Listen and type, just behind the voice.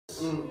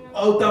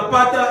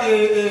Utapata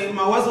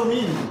mawazo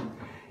mingi.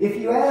 If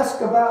you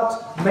ask about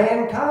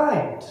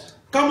mankind,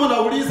 kama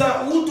unauliza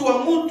utu wa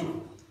mtu,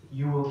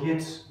 you will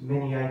get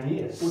many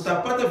ideas.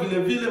 Utapata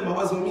vile vile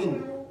mawazo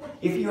mingi.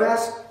 If you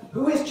ask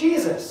who is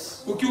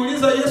Jesus,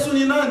 ukiuliza Yesu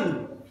ni nani,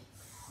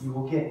 you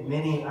will get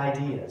many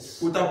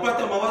ideas.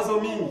 Utapata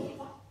mawazo mingi.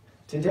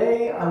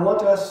 Today I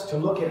want us to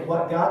look at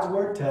what God's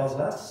word tells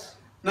us.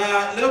 Na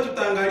leo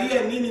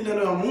tutaangalia nini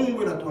neno la Mungu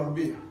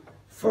linatuambia.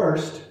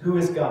 First, who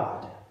is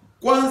God?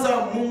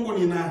 Kwanza Mungu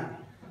ni nani?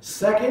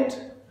 Second,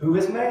 who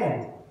is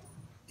man?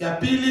 Ya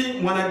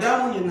pili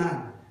mwanadamu ni nani?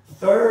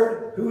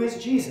 Third, who is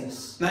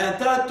Jesus? Na ya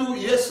tatu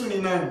Yesu ni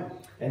nani?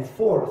 And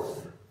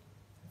fourth,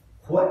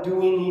 what do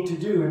we need to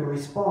do in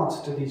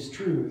response to these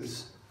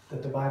truths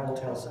that the Bible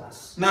tells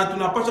us? Na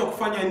tunapaswa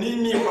kufanya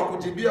nini kwa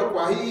kujibia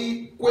kwa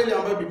hii kweli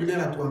ambayo Biblia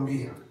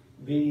inatuambia?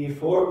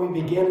 Before we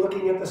begin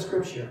looking at the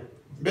scripture,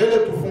 mbele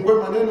tufungue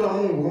maneno ya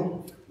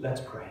Mungu,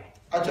 let's pray.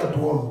 Acha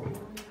tuombe.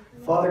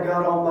 Father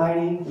God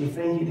Almighty, we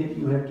thank you that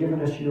you have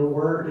given us your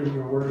word and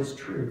your word is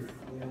truth.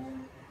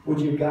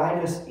 Would you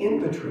guide us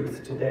in the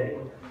truth today?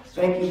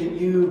 Thank you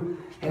that you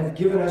have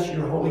given us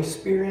your Holy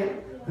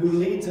Spirit who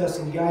leads us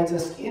and guides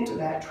us into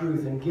that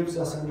truth and gives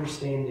us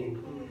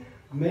understanding.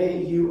 May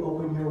you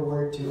open your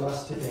word to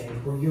us today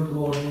for your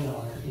glory and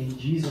honor. In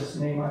Jesus'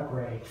 name I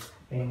pray.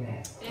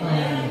 Amen.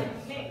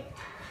 Amen.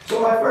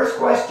 So my first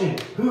question,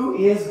 who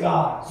is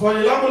God?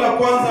 Swali langu la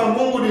kwanza,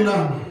 Mungu ni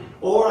nani?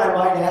 Or I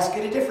might ask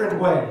it a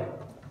different way.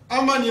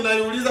 Ama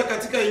ninaiuliza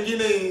katika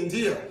ingine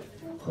njia.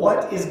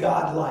 What is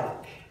God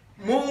like?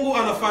 Mungu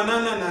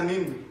anafanana na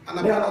nini?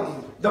 Anafanana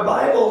nini? The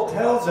Bible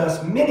tells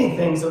us many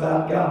things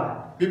about God.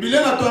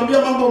 Biblia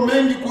inatuambia mambo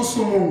mengi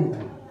kuhusu Mungu.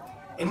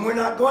 And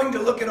we're not going to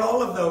look at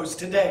all of those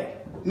today.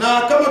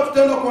 Na kama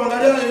tutaenda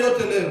kuangalia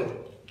yote leo.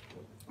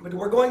 But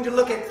we're going to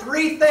look at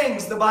three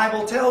things the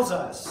Bible tells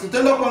us.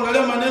 Tutaenda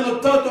kuangalia maneno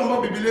tatu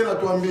ambayo Biblia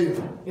inatuambia.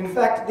 In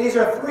fact, these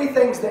are three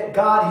things that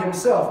God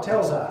himself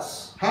tells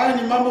us. Haya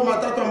ni mambo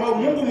matatu ambayo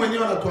Mungu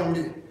mwenyewe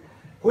anatuambia.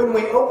 When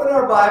we open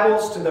our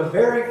Bibles to the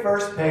very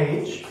first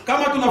page,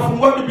 kama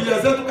tunafungua Biblia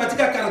zetu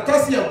katika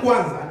karatasi ya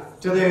kwanza,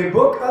 to the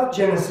book of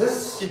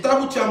Genesis,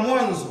 kitabu cha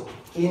Mwanzo,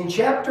 in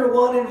chapter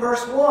 1 and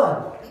verse 1,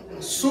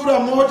 sura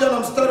 1 na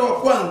mstari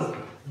wa kwanza,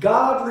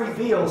 God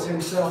reveals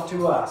himself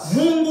to us.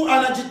 Mungu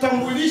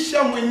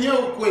anajitambulisha mwenyewe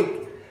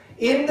kwetu.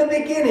 In the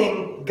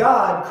beginning,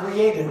 God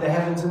created the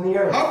heavens and the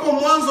earth. Hapo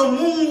mwanzo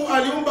Mungu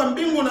aliumba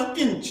mbingu na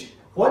nchi.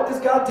 What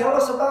does God tell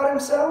us about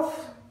himself?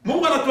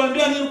 Mungu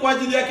anatuambia nini kwa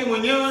ajili yake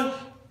mwenyewe?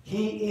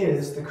 He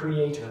is the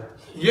creator.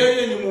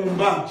 Yeye ni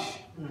muumbaji.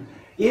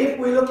 If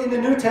we look in the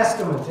New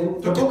Testament,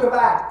 in the book of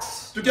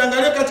Acts,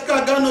 tukiangalia katika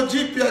Agano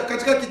Jipya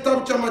katika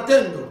kitabu cha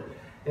Matendo,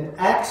 in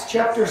Acts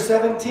chapter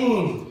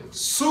 17,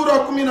 sura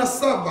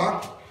 17,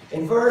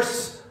 in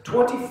verse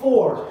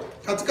 24,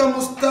 katika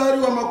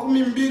mstari wa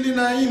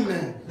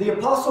 24, the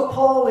Apostle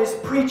Paul is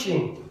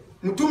preaching.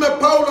 Mtume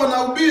Paulo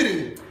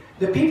anahubiri.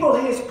 The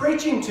people he is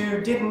preaching to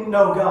didn't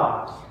know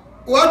God.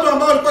 Watu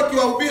ambao walikuwa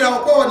kiwahubiri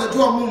hawakuwa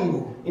wanajua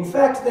Mungu. In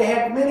fact, they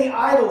had many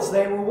idols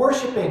they were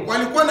worshiping.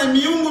 Walikuwa na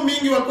miungu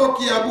mingi walikuwa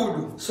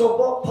kiabudu. So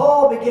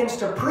Paul begins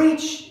to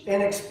preach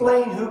and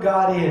explain who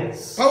God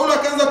is. Paulo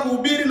akaanza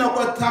kuhubiri na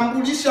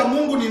kutambulisha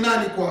Mungu ni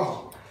nani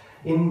kwao.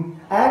 In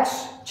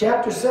Acts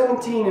chapter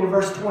 17 and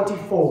verse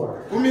 24,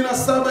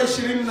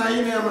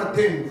 17:24 ya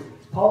Matendo,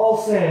 Paul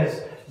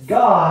says,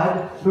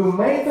 God, who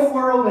made the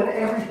world and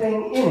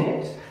everything in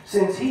it,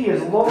 since he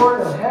is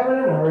Lord of heaven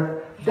and earth,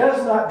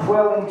 does not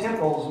dwell in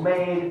temples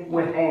made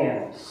with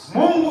hands.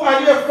 Mungu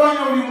aliyefanya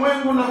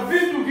ulimwengu na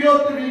vitu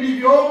vyote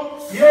vilivyo,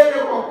 yeye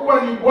kwa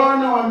kuwa ni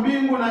Bwana wa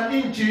mbingu na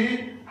nchi,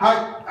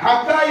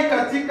 hakai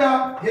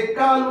katika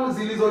hekalu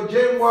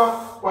zilizojengwa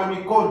kwa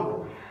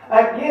mikono.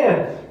 Again,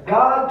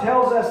 God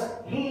tells us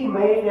he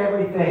made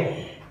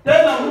everything.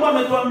 Tena Mungu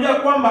ametuambia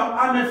kwamba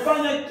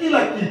amefanya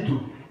kila kitu.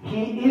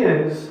 He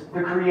is the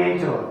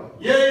creator.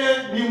 Yeye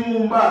ni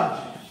muumbaji.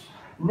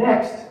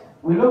 Next,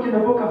 we look in the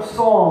book of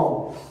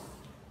Psalms.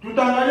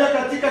 Tutaangalia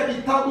katika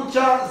kitabu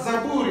cha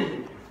Zaburi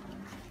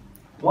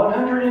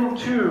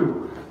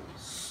 102,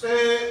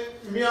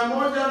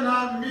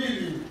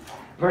 102,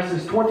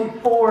 verses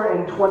 24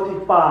 and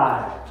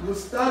 25.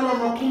 mstari wa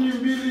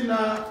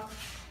 24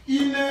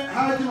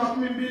 hadi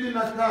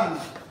 25.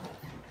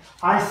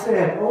 I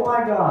said, "Oh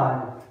my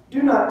God,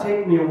 do not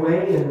take me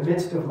away in the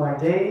midst of my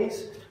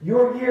days.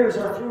 Your years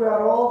are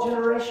throughout all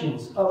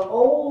generations. Of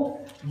old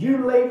you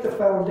laid the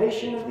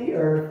foundation of the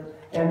earth,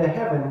 and the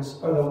heavens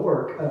are the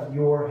work of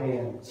your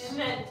hands."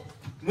 Amen.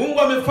 Mungu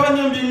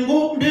amefanya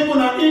mbingu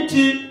na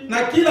nchi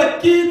na kila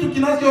kitu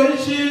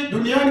kinachoishi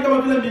duniani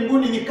kama vile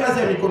mbinguni ni kazi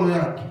ya mikono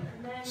yake.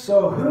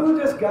 So who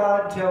does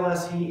God tell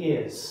us he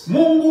is?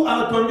 Mungu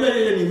anatuambia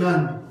yeye ni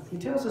nani? He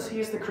tells us he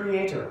is the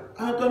creator.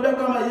 Anatuambia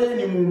kama yeye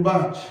ni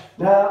muumbaji.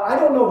 Now, I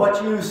don't know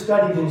what you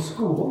studied in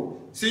school.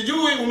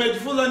 Sijui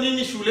umejifunza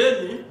nini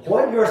shuleni.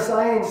 What your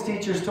science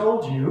teachers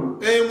told you.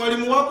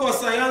 Mwalimu wako wa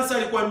sayansi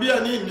alikwambia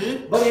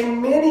nini? But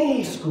in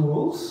many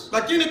schools,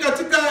 lakini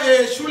katika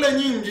shule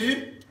nyingi,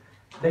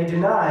 They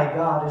deny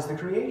God as the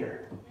creator.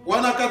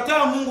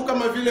 Wanakataa Mungu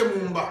kama vile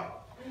muumba.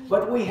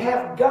 But we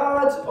have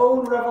God's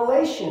own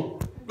revelation.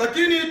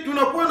 Lakini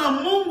tunakuwa na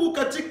Mungu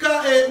katika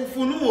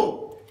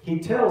ufunuo. He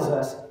tells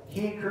us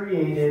he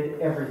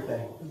created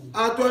everything.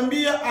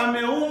 Atuambia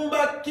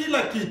ameumba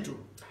kila kitu.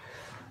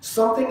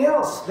 Something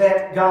else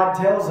that God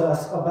tells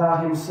us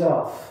about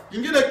himself.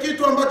 Kingine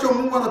kitu ambacho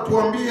Mungu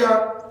anatuambia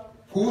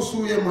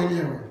kuhusu yeye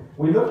mwenyewe.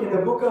 We look in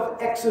the book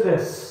of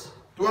Exodus.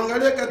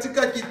 Tuangalie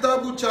katika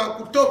kitabu cha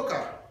Kutoka.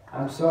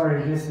 I'm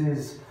sorry, this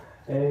is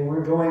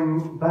we're going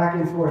back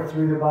and forth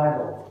through the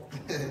Bible.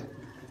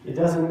 It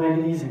doesn't make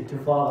it easy to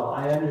follow.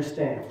 I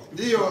understand.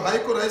 Ndio,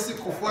 haiko rahisi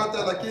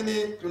kufuata lakini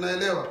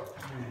tunaelewa.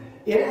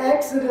 In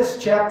Exodus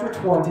chapter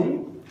 20,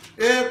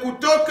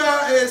 Kutoka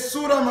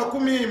sura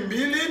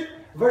 12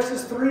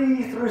 verses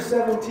 3 through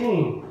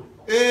 17.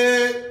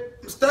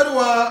 Mstari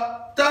wa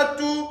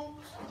 3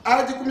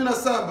 hadi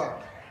 17.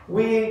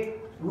 We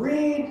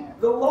read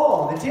the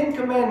law, the 10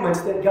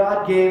 commandments that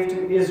God gave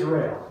to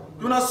Israel.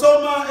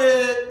 Tunasoma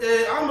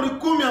amri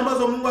 10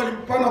 ambazo Mungu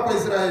alimpana kwa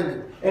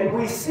Israeli. And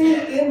we see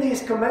in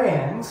these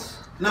commands,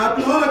 na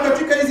tunaona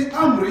katika hizi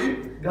amri,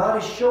 God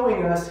is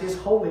showing us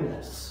his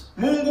holiness.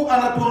 Mungu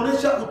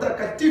anatuonesha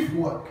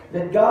utakatifu wake.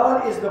 That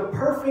God is the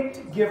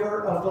perfect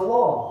giver of the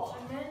law.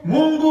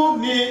 Mungu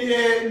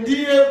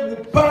ndiye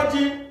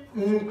mpaji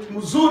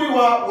mzuri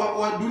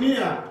wa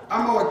dunia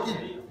ama wa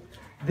kitu.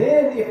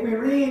 Then if we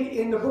read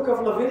in the book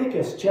of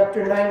Leviticus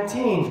chapter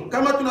 19,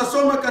 kama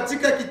tunasoma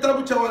katika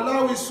kitabu cha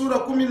Walawi sura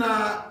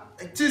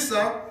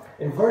 19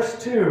 in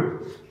verse 2,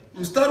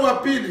 mstari wa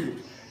 2,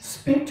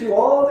 speak to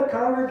all the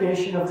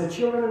congregation of the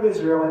children of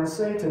Israel and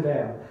say to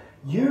them,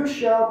 you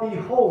shall be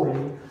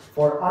holy,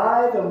 for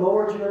I, the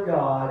Lord your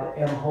God,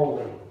 am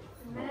holy.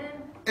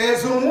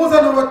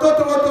 Zungumza na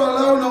watoto wote wa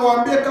Lawi na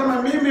waambie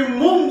kama mimi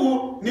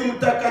Mungu ni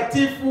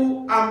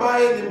mtakatifu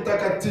ambaye ni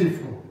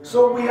mtakatifu.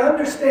 So we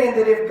understand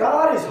that if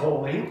God is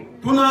holy,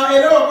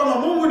 tunaelewa kama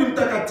Mungu ni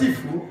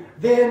mtakatifu,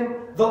 then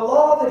the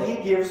law that he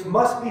gives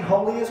must be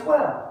holy as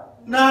well.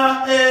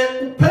 Na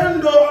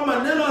upendo ama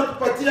neno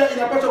anatupatia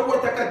inapaswa kuwa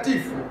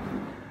takatifu.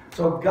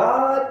 So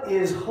God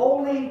is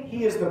holy,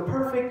 he is the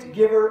perfect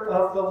giver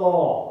of the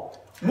law.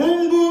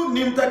 Mungu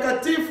ni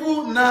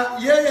mtakatifu na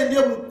yeye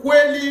ndiye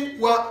mkweli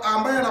wa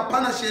ambaye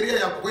anapana sheria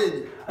ya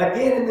kweli.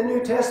 Again in the New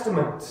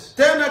Testament.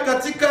 Tena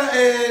katika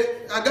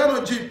Agano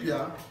Jipya,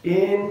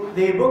 in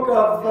the book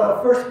of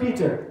 1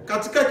 Peter.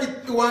 Katika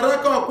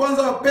waraka wa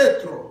kwanza wa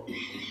Petro.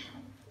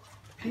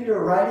 Peter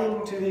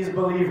writing to these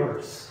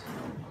believers.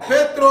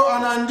 Petro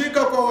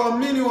anaandika kwa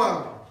waamini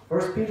wao.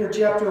 1 Peter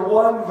chapter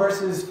 1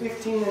 verses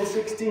 15 and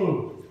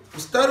 16.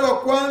 Mstari wa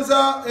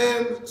kwanza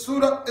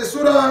sura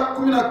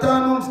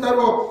 15 mstari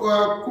wa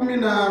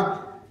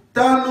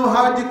 15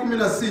 hadi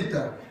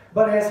 16.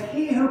 But as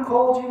he who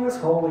called you is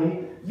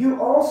holy, you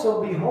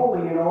also be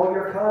holy in all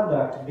your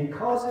conduct,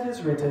 because it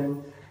is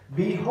written,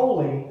 be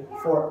holy,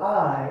 for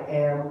I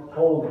am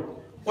holy.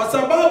 Kwa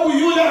sababu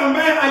yule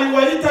ambaye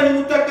aliwaita ni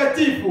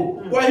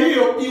mtakatifu, kwa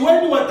hiyo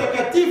iweni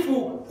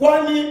watakatifu,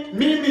 kwani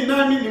mimi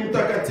nami ni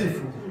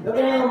mtakatifu. Now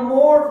there are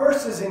more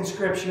verses in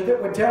Scripture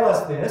that would tell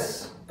us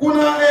this.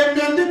 Kuna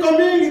miandiko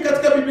mingi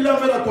katika Biblia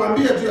ambayo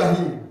inatuambia juu ya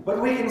hii.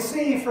 But we can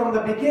see from the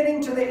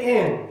beginning to the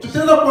end.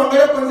 Tutaweza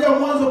kuangalia kuanzia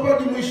mwanzo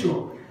hadi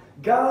mwisho.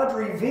 God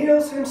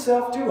reveals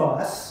himself to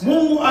us.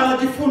 Mungu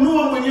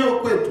anajifunua mwenyewe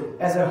kwetu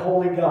as a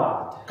holy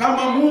God.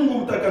 Kama Mungu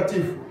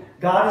mtakatifu.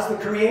 God is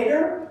the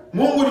creator.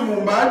 Mungu ni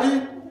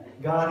muumbaji.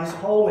 God is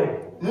holy.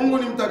 Mungu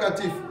ni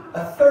mtakatifu.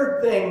 A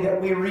third thing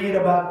that we read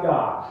about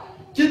God.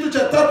 Kitu cha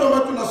tatu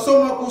ambacho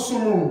tunasoma kuhusu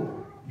Mungu.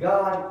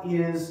 God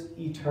is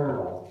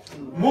eternal.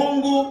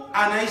 Mungu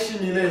anaishi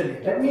milele.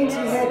 That means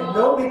he had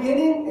no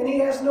beginning and he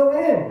has no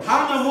end.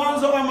 Hana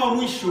mwanzo ama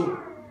mwisho.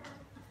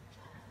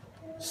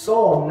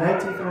 Psalm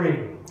 93.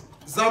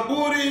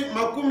 Zaburi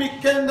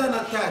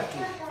 93.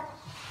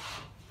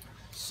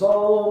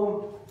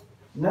 Psalm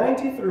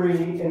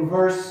 93 in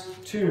verse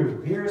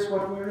 2. Here's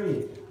what we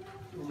read.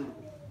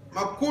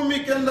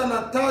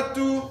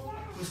 93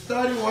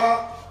 mstari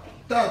wa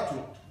 3.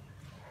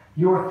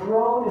 Your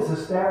throne is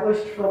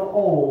established from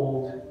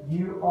old,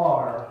 you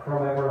are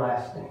from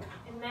everlasting.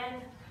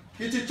 Amen.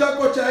 Kiti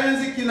chako cha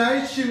enzi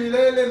kinaishi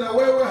milele na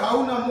wewe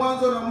hauna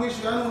mwanzo na mwisho,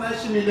 yani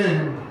unaishi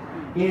milele.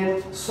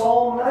 In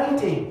Psalm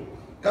 90,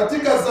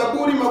 katika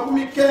Zaburi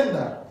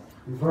 90,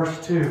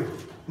 verse 2,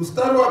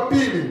 mstari wa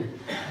 2,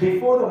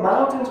 before the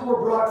mountains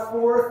were brought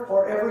forth,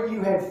 or ever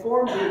you had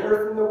formed the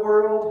earth and the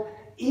world,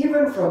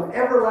 even from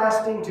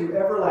everlasting to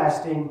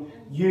everlasting,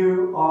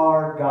 you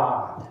are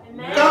God.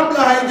 Kabla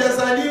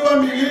haijazaliwa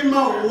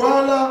milima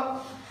wala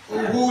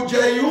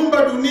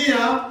hujaiumba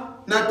dunia,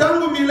 na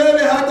tangu milele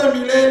hata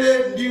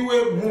milele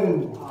ndiwe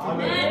Mungu.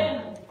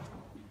 Amen.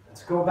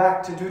 Let's go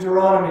back to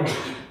Deuteronomy.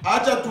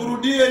 Acha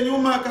turudie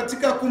nyuma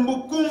katika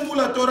kumbukumbu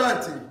la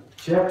Torati.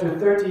 Chapter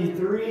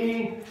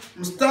 33,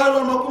 mstari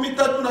wa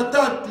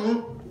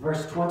 33,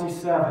 verse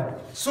 27.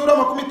 Sura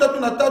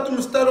 33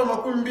 mstari wa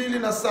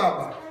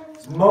 27.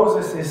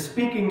 Moses is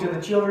speaking to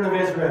the children of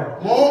Israel.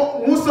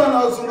 Musa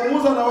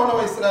anazungumza na wana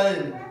wa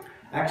Israeli.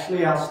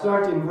 Actually, I'll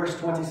start in verse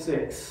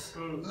 26.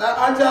 Na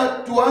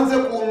acha tuanze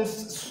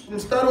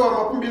mstari wa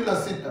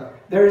 26.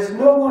 There is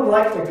no one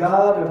like the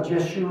God of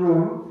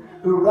Jeshurun,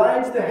 who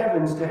rides the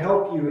heavens to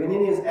help you, and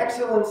in his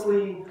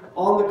excellency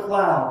on the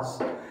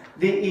clouds.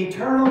 The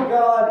eternal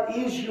God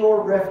is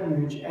your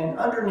refuge, and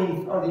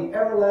underneath are the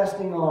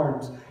everlasting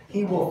arms.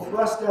 He will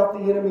thrust out the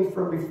enemy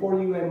from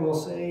before you and will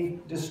say,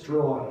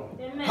 destroy.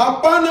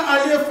 Hapana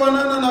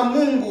aliyefanana na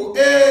Mungu,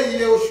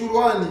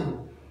 Yeshuruni.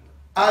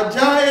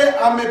 Ajaye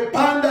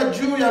amepanda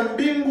juu ya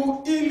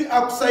mbingu ili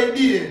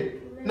akusaidie,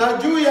 na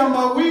juu ya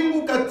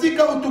mawingu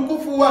katika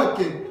utukufu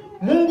wake.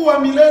 Mungu wa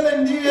milele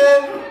ndiye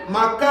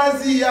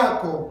makazi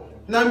yako,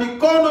 na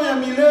mikono ya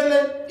milele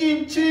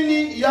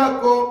chini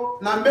yako,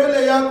 na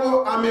mbele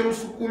yako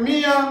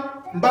amemsukumia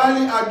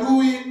mbali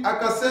adui,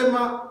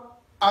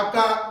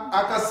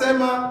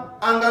 akasema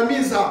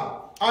angamiza.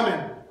 Amen.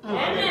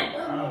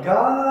 Amen.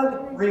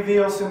 God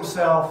reveals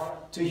himself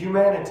to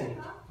humanity.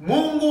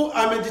 Mungu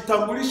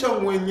amejitambulisha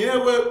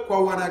mwenyewe kwa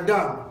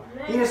wanadamu.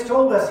 He has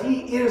told us he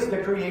is the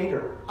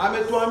creator.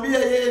 Ametuambia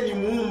yeye ni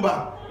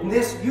muumba. In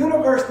this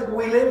universe that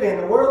we live in,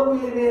 the world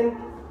we live in,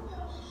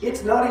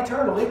 it's not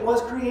eternal. It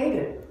was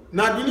created.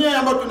 Na dunia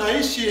ambayo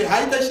tunaishi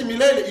haitaishi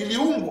milele,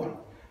 iliumbwa.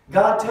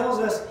 God tells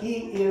us he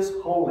is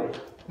holy.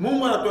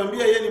 Mungu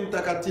anatuambia yeye ni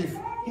mtakatifu.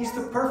 He's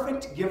the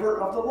perfect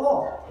giver of the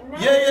law.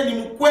 Yeye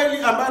ni mkweli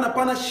ambaye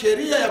anapana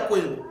sheria ya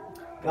kweli.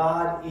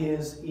 God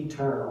is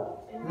eternal.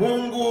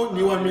 Mungu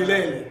ni wa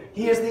milele.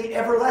 He is the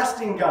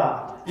everlasting God.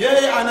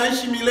 Yeye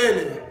anaishi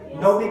milele.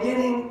 No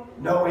beginning,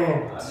 no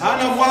end.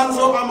 Hana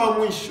mwanzo ama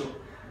mwisho.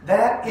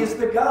 That is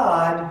the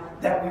God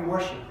that we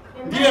worship.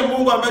 Ndiye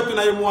Mungu ambaye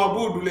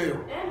tunayemwabudu leo.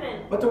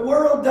 But the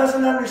world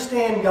doesn't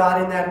understand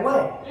God in that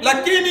way.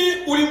 Lakini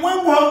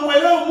ulimwengu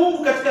haumuelewi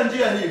Mungu katika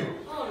njia hiyo.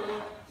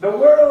 The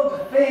world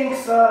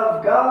thinks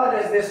of God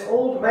as this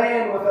old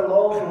man with a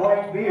long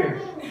white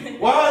beard.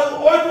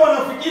 Watu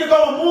wanafikiri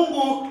kama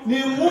Mungu ni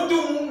mtu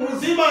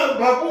mzima,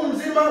 babu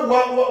mzima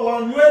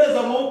wa nywele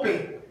za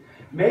mweupe.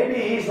 Maybe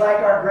he's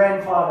like our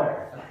grandfather.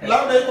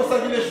 Labda yuko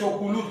sawa vile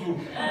shokulutu.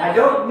 I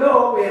don't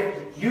know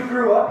if you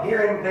grew up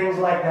hearing things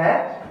like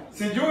that.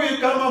 Sijui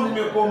kama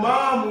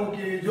mmekomaa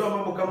mkijua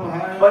mambo kama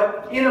haya.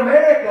 But in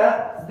America,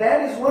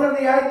 that is one of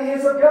the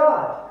ideas of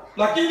God.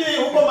 Lakini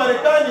huko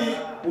Marekani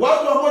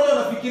watu ambao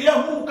wanafikiria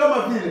Mungu kama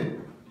vile.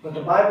 But the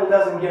Bible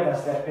doesn't give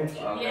us that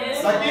picture.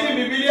 Yes.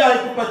 Lakini Biblia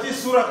haitupatii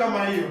sura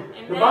kama hiyo.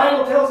 The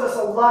Bible tells us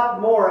a lot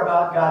more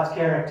about God's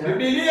character.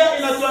 Biblia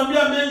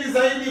inatuambia mengi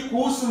zaidi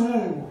kuhusu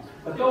Mungu.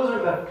 But those are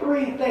the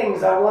three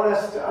things I want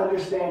us to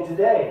understand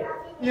today.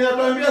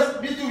 Inatuambia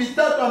vitu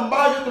vitatu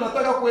ambavyo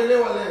tunataka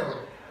kuelewa leo.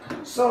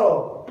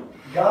 So,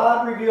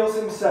 God reveals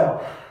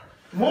himself.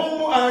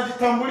 Mungu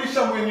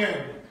anajitambulisha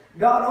mwenyewe.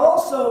 God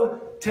also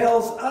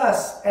tells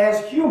us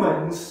as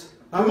humans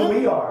who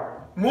we are.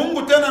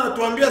 Mungu tena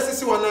anatuambia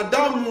sisi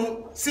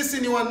wanadamu,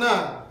 sisi ni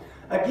wana.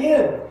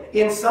 Again,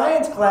 in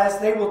science class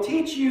they will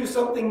teach you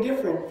something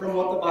different from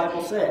what the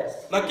Bible says.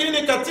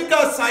 Lakini katika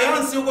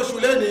sayansi huko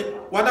shuleni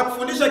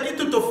wanakufundisha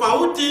kitu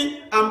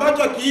tofauti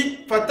ambacho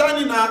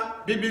hakifuatani na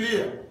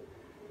Biblia.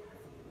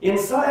 In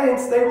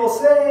science they will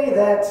say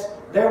that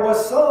there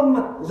was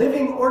some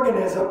living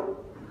organism.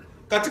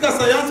 Katika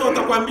sayansi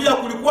watakwambia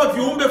kulikuwa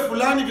viumbe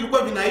fulani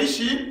vilikuwa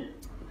vinaishi.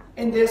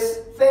 And this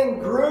thing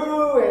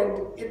grew and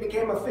it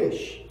became a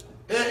fish.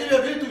 Ile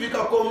vitu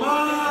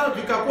vikakomaa,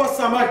 vikakuwa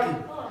samaki.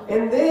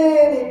 And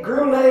then it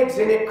grew legs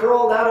and it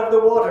crawled out of the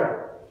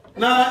water.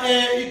 Na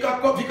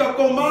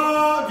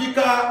vikakomaa,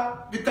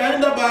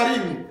 vikaenda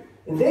baharini.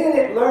 And then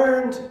it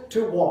learned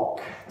to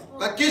walk.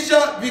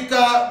 Kisha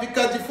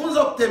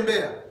vikajifunza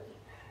kutembea.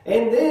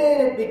 And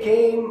then it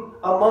became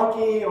a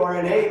monkey or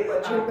an ape,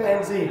 a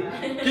chimpanzee.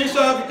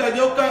 Kisha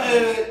vikageuka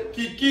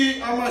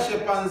kiki ama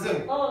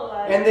chimpanzee.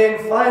 And then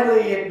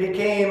finally it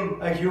became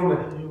a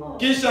human.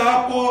 Kisha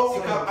hapo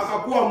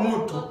akakuwa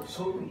mtu.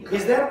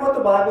 Is that what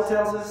the Bible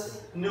tells us?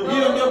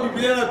 Hiyo ndio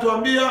Biblia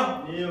inatuambia.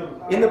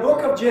 In the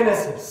book of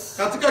Genesis,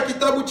 katika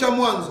kitabu cha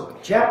Mwanzo,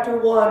 chapter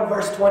 1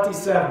 verse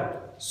 27.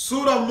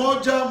 Sura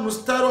 1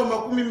 mstari wa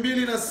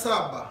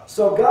 27.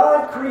 So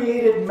God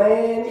created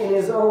man in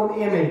his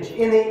own image.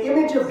 In the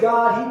image of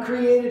God he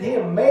created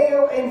him,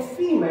 male and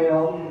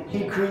female he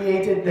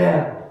created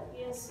them.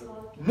 Yes,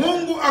 Lord.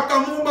 Mungu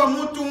akamuumba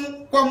mtu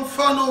kwa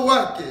mfano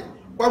wake.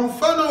 Kwa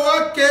mfano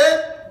wake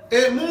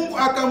Mungu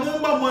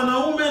akamuumba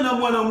mwanaume na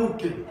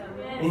mwanamke.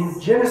 In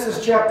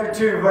Genesis chapter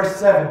 2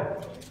 verse 7.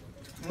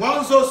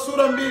 Mwanzo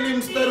sura 2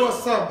 mstari wa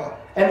 7.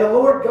 And the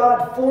Lord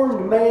God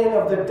formed man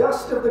of the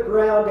dust of the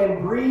ground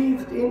and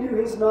breathed into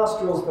his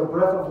nostrils the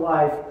breath of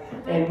life,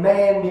 and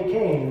man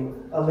became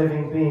a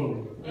living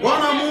being.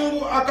 Bwana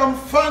Mungu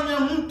akamfanya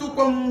mtu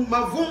kwa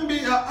mavumbi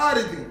ya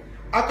ardhi,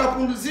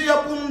 akapumzia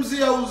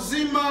pumzi ya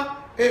uzima,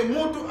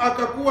 mtu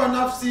akakuwa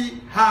nafsi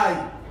hai.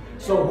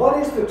 So what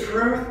is the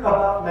truth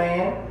about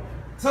man?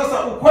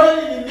 Sasa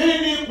ukweli ni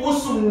nini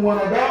kuhusu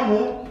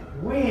mwanadamu?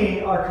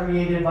 We are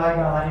created by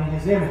God in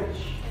his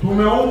image.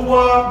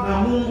 Tumeumbwa na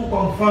Mungu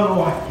kwa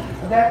mfano wake.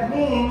 That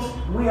means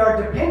we are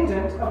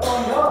dependent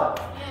upon God.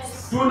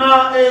 Yes.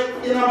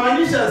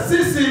 inamaanisha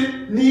sisi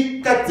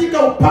ni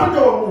katika upande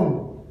wa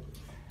Mungu.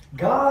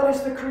 God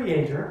is the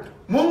creator.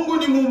 Mungu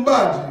ni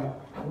muumbaji.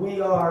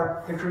 We are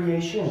the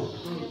creation.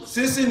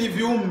 Sisi ni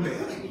viumbe.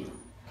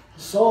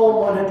 Psalm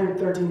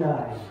 139.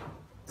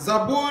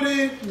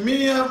 Zaburi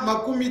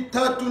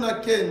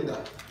 139.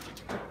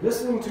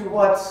 Listen to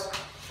what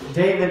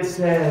David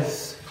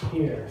says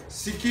here.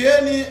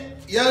 Sikieni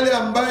yale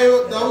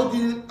ambayo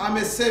Daudi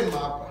amesema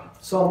hapa.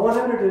 Psalm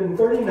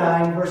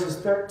 139 verses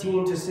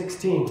 13 to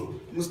 16.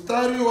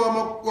 Mstari wa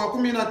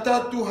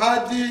 13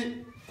 hadi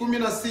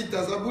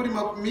 16. Zaburi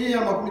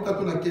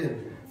 139.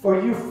 For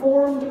you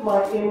formed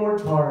my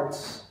inward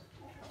parts.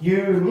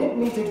 You knit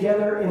me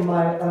together in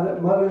my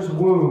mother's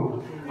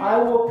womb. I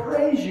will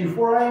praise you,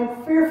 for I am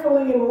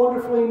fearfully and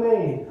wonderfully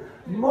made.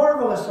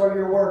 Marvelous are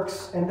your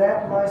works, and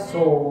that my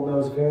soul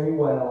knows very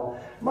well.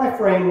 My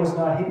frame was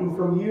not hidden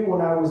from you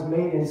when I was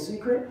made in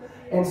secret,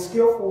 and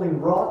skillfully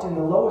wrought in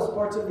the lowest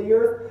parts of the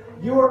earth.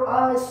 Your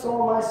eyes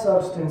saw my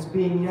substance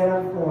being yet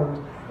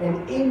unformed,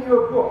 and in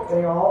your book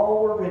they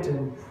all were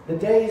written, the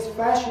days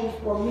fashioned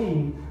for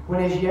me,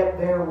 when as yet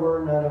there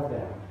were none of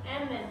them.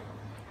 Amen.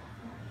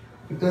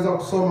 Tutaweza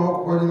kusoma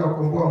huko kwa ajili ya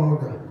kukomboa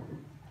muda.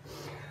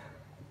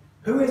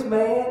 Who is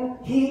man?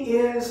 He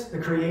is the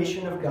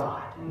creation of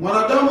God.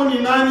 Mwanadamu ni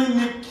nani?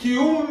 Ni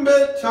kiumbe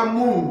cha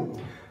Mungu.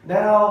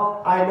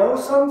 Now, I know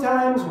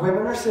sometimes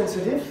women are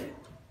sensitive.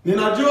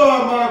 Ninajua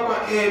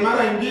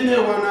mara nyingine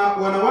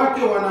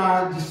wanawake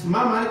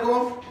wanajisimama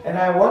iko, And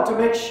I want to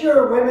make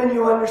sure, women,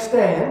 you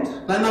understand.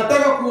 na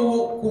nataka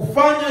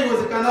kufanya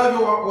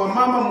iwezekanavyo wa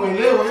mama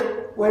mwelewe.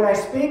 When I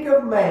speak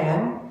of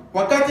man,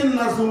 Wakati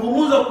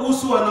ninazungumza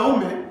kuhusu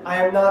wanaume,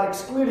 I am not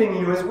excluding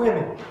you as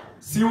women.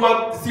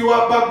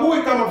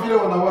 Siwabagui kama vile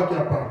wanawake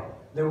hapa.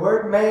 The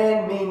word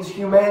man means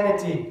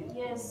humanity.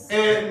 Yes.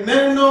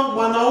 Neno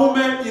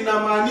mwanaume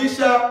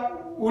inamaanisha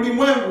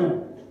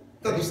ulimwengu.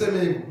 Tuseme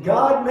hivi.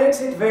 God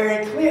makes it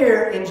very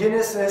clear in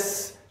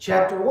Genesis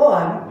chapter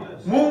 1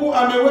 Mungu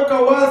ameweka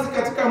wazi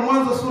katika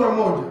Mwanzo sura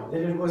 1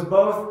 that it was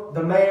both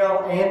the male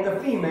and the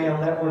female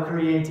that were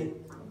created.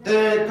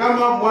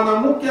 Kama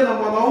mwanamke na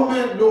mwanaume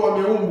ndio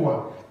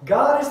wameumbwa.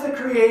 God is the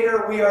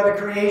creator, we are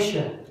the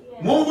creation.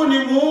 Mungu ni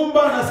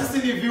muumba na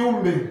sisi ni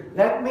viumbe.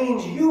 That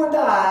means you and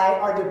I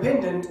are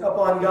dependent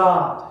upon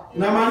God.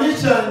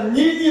 Inamaanisha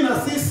nyinyi na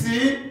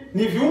sisi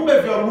ni viumbe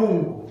vya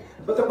Mungu.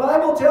 But the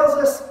Bible tells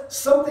us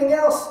something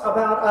else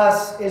about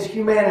us as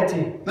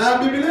humanity. Na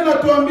Biblia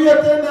inatuambia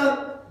tena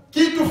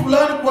kitu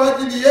fulani kwa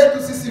ajili yetu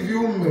sisi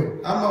viumbe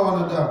ama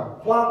wanadamu.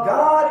 While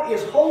God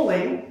is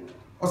holy,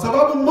 Kwa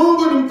sababu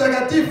Mungu ni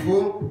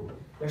mtakatifu,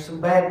 there's some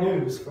bad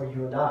news for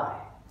you and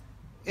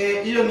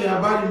I. Hiyo ni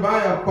habari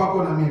mbaya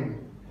kwako na mimi.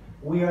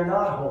 We are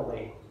not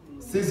holy.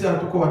 Sisi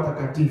hatuko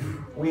watakatifu.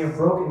 We have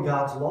broken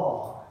God's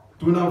law.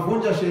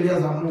 Tunavunja sheria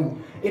za Mungu.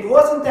 It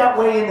wasn't that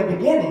way in the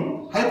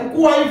beginning.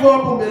 Haikuwa hivyo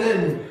hapo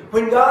mbeleni.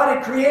 When God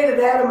had created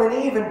Adam and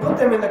Eve and put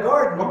them in the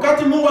garden,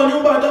 Wakati Mungu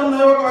aliumba Adamu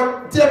na Eva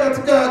akawatia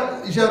katika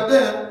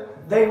jardin,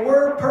 they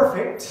were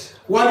perfect.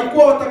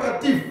 walikuwa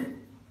watakatifu.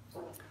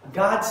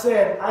 God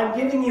said, I'm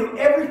giving you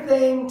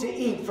everything to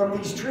eat from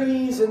these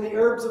trees and the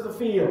herbs of the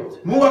field,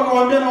 Mungu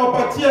akawaambia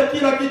nawapatia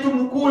kila kitu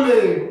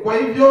mkule, kwa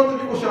hivyo yote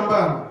viko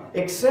shambani,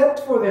 except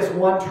for this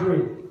one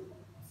tree.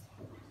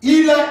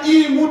 ila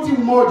hii mti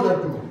mmoja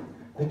tu.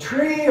 The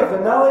tree of the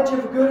knowledge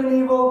of good and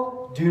evil,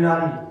 do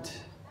not eat.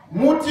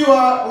 Mti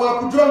wa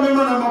kujua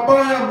mema na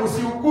mabaya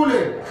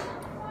msiukule.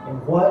 And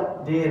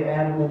what did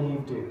Adam and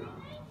Eve do?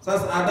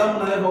 Sasa Adamu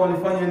na Eva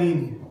walifanya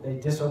nini? They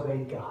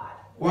disobeyed God.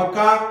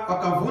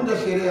 Wakavunja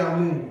sheria ya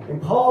Mungu.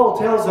 And Paul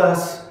tells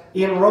us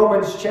in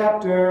Romans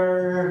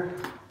chapter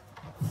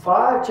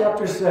 5,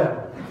 chapter 7.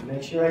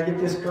 Make sure I get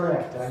this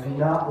correct. I do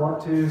not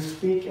want to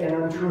speak an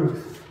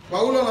untruth.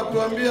 Paulo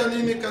anatuambia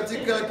nini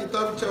katika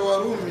kitabu cha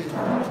Warumi?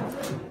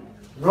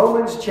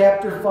 Romans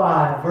chapter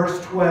 5, verse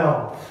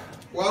 12.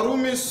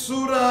 Warumi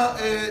sura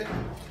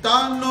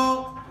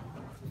 5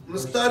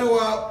 mstari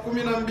wa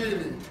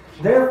 12.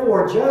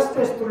 Therefore, just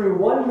as through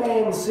one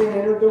man sin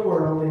entered the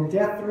world, and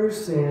death through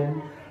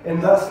sin,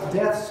 and thus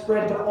death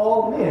spread to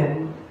all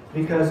men,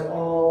 because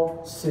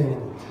all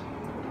sinned.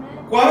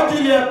 Kwa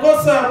ajili ya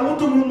kosa ya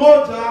mtu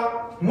mmoja,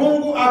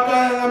 Mungu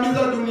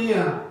akaangamiza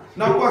dunia,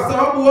 na kwa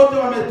sababu wote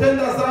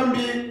wametenda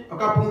dhambi,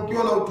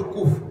 wakapungukiwa na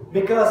utukufu.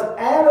 Because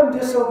Adam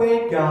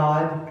disobeyed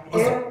God,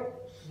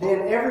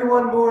 then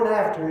everyone born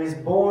after is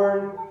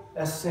born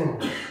a sinner.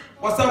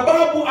 Kwa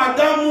sababu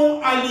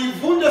Adamu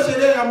alivunja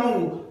sheria ya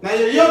Mungu, na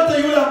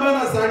yeyote yule ambaye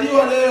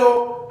anazaliwa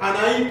leo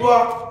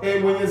anaitwa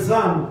mwenye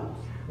dhambi.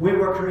 We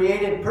were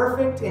created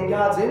perfect in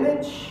God's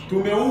image,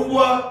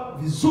 Tumeumbwa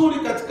vizuri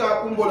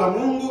katika umbo la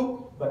Mungu,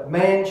 but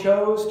man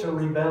chose to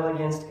rebel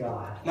against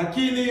God.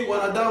 lakini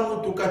wanadamu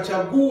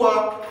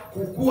tukachagua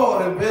kukuwa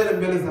warebele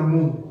mbele za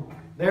Mungu.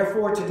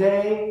 Therefore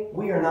today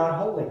we are not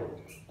holy.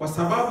 Kwa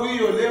sababu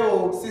hiyo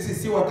leo sisi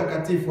si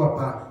watakatifu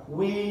hapa.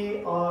 We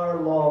are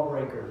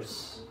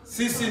lawbreakers.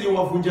 Sisi ni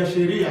wavunja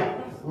sheria.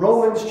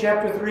 Romans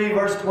chapter 3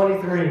 verse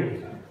 23.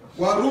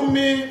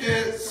 Warumi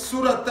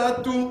sura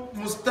 3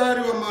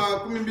 mstari wa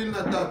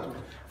 23.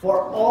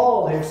 For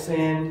all have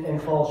sinned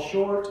and fall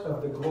short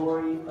of the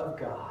glory of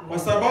God. Kwa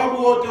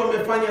sababu wote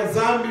wamefanya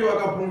dhambi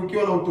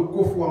wakapungukiwa na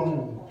utukufu wa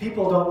Mungu.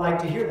 People don't like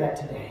to hear that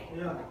today.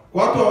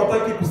 Watu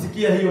hawataki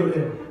kusikia hiyo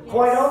leo.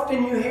 Quite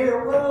often you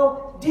hear, well,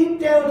 deep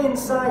down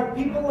inside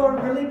people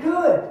are really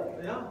good.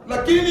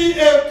 Lakini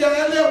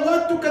kiangalia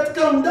watu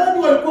katika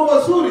ndani walikuwa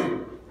wazuri.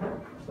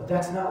 But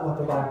that's not what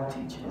the Bible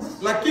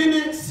teaches.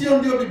 Lakini sio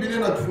ndio Biblia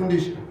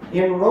inatufundisha.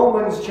 In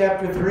Romans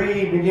chapter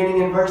 3 beginning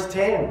in verse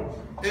 10.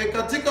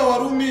 Katika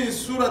Warumi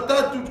sura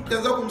 3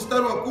 tukianza kwa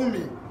mstari wa 10.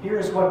 Here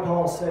is what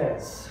Paul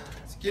says.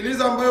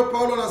 Sikiliza ambayo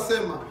Paulo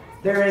anasema.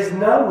 There is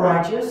none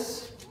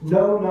righteous,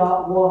 no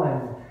not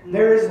one.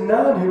 There is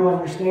none who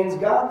understands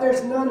God.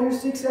 There's none who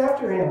seeks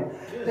after him.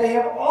 They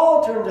have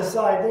all turned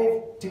aside.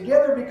 They've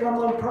together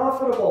become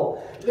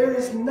unprofitable. There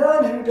is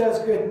none who does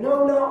good.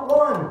 No, not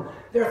one.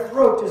 Their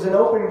throat is an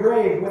open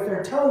grave. With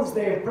their tongues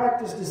they have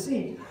practiced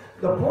deceit.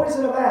 The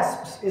poison of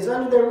asps is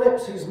under their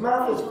lips, whose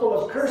mouth is full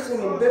of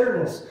cursing and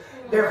bitterness.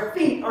 Their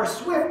feet are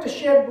swift to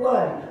shed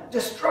blood.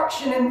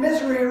 Destruction and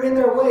misery are in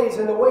their ways,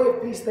 and the way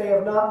of peace they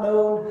have not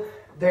known.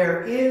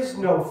 There is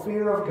no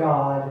fear of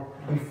God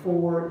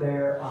before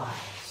their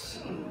eyes.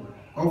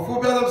 Kwa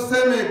ufupi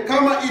tuseme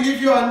kama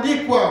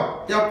ilivyoandikwa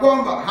ya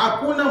kwamba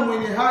hakuna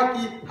mwenye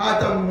haki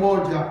hata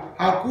mmoja,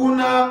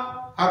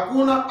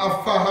 hakuna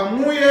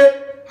afahamuye,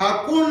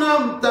 hakuna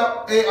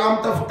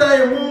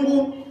amtafutaye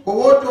Mungu,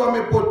 wote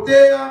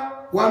wamepotea,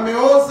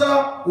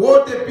 wameoza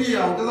wote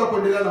pia. Utaweza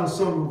kuendelea na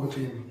msomo huko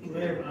chini.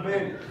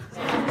 Amen.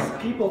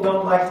 People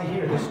don't like to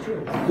hear this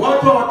truth.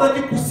 Watu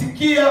hawataki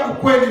kusikia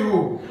ukweli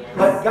huu.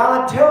 But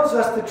God tells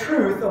us the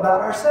truth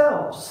about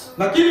ourselves.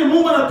 Lakini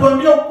Mungu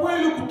anatuambia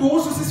ukweli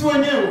kutuhusu sisi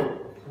wenyewe.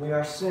 We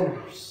are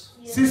sinners.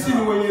 Sisi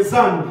ni wenye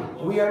dhambi.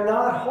 We are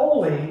not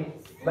holy,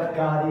 but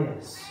God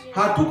is.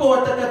 Hatuko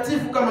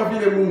watakatifu kama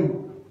vile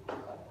Mungu.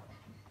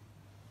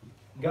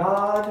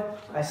 God,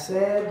 I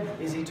said,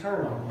 is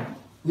eternal.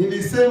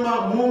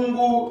 Nilisema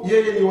Mungu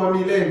yeye ni wa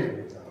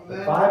milele. The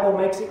Bible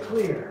makes it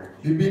clear.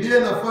 Biblia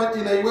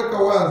inaiweka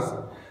wazi.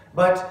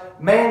 But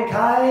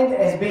mankind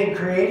as being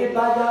created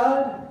by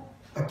God,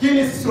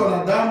 lakini sisi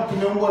wanadamu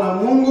tumeumbwa na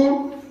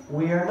Mungu,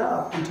 we are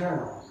not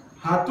eternal.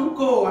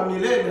 Hatuko wa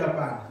milele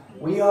hapana.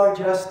 We are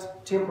just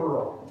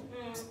temporal.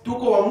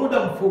 Tuko wa muda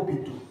mfupi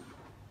tu.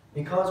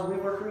 Because we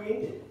were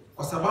created.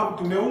 Kwa sababu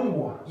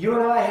tumeumbwa.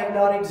 You and I have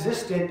not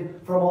existed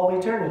from all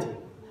eternity.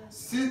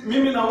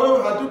 Mimi na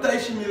wewe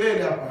hatutaishi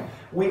milele hapa.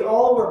 We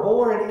all were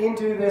born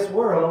into this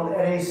world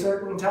at a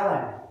certain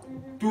time.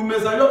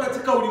 Tumezaliwa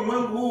katika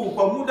ulimwengu huu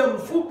kwa muda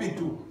mfupi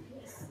tu.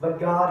 But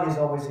God has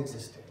always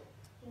existed.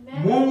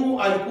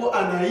 Mungu alikuwa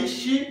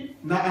anaishi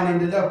na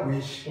anaendelea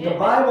kuishi. The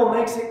Bible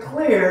makes it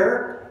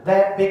clear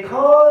that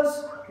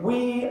because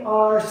we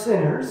are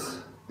sinners,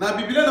 na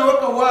Biblia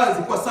inaweka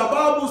wazi kwa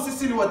sababu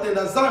sisi ni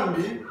watenda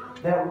dhambi,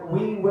 that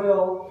we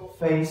will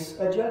face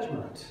a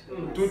judgment.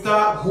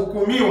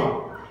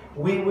 Tutahukumiwa.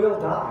 We will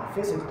die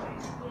physically.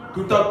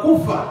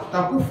 Tutakufa.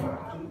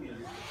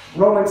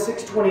 Romans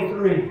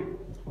 6:23.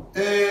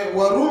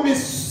 Warumi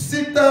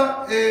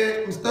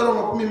 6 mstari wa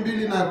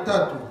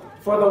 23.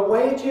 For the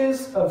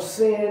wages of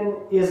sin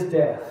is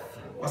death.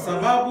 Kwa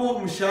sababu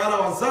mshahara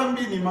wa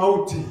dhambi ni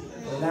mauti.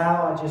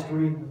 Now I just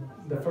read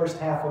the first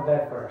half of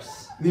that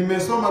verse.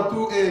 Nimesoma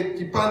tu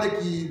kipande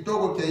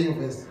kidogo cha hiyo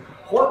verse.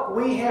 What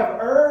we have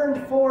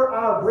earned for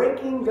our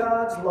breaking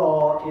God's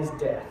law is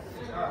death.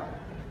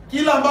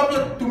 Kila ambacho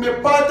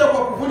tumepata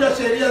kwa kuvunja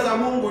sheria za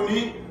Mungu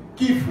ni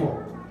kifo.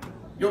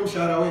 Ndio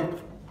mshahara wetu.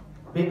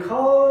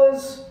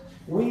 Because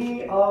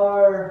we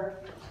are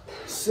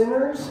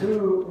sinners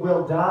who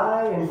will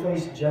die and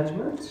face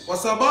judgment. Kwa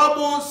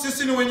sababu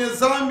sisi ni wenye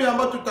dhambi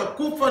ambao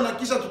tutakufa na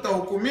kisha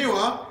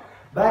tutahukumiwa.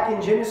 Back in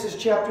Genesis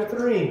chapter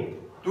 3.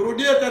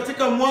 Turudie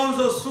katika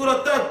Mwanzo sura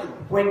 3.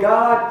 When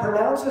God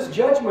pronounces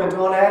judgment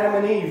on Adam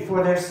and Eve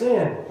for their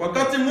sin.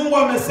 Wakati Mungu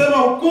amesema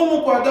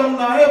hukumu kwa Adamu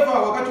na Eva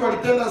wakati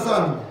walitenda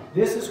dhambi.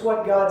 This is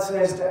what God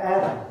says to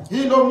Adam.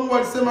 Hii ndio Mungu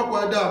alisema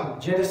kwa Adamu.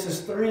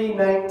 Genesis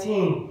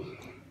 3:19.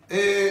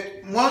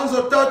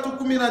 Mwanzo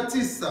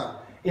 3:19.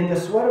 In the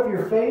sweat of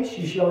your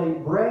face you shall eat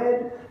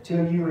bread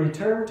till you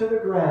return to the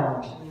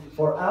ground,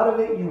 for out of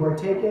it you were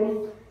taken,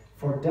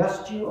 for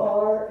dust you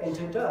are, and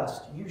to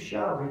dust you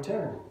shall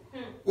return.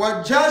 Kwa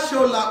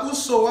jasho la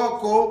uso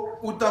wako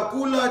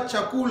utakula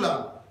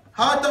chakula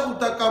hata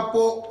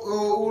utakapo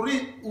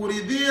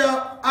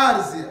uridhia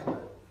ardhi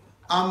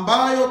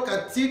ambayo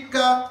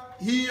katika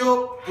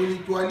hiyo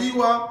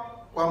ulitwaliwa,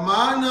 kwa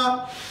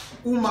maana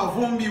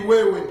umavumbi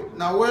wewe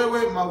na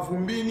wewe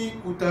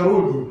mavumbini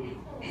utarudi.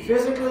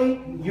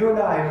 Physically, you and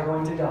I are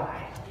going to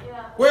die.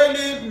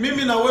 Kweli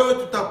mimi na wewe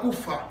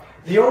tutakufa.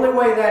 The only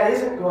way that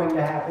isn't going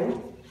to happen,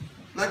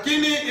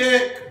 lakini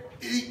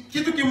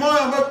kitu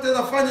kimoja ambacho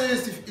tutaweza fanya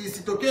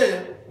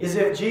isitokee, is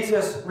if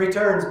Jesus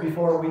returns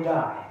before we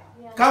die.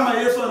 Kama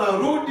Yesu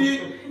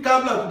anarudi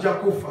kabla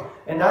tujakufa.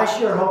 And I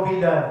sure hope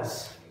he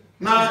does.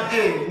 Na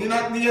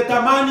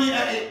ningetamani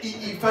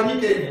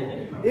ifanyike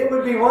hivyo. It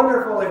would be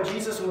wonderful if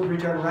Jesus would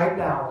return right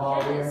now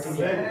while we are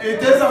together.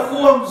 Itaweza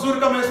kuwa mzuri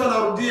kama Yesu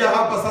anarudia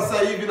hapa sasa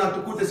hivi na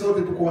tukute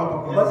sote tuko hapa.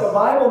 But the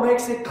Bible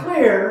makes it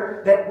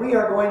clear that we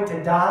are going to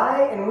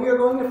die and we are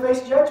going to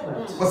face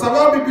judgment. Kwa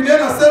sababu Biblia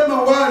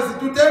inasema wazi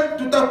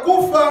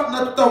tutakufa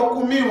na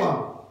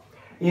tutahukumiwa.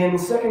 In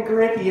 2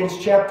 Corinthians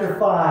chapter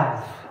 5,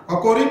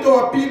 Wakorintho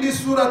wa pili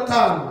sura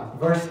 5,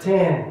 verse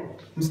 10.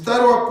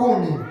 mstari wa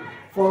 10.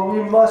 For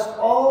we must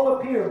all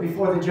appear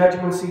before the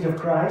judgment seat of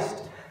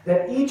Christ,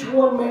 that each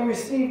one may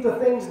receive the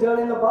things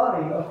done in the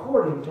body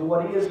according to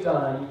what he has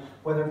done,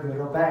 whether good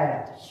or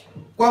bad.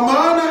 Kwa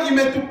maana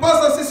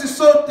imetupasa sisi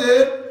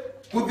sote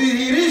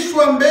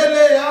kudhihirishwa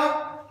mbele ya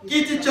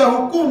kiti cha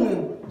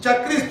hukumu cha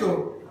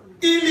Kristo,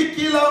 ili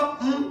kila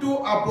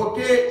mtu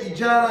apokee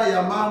ijara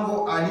ya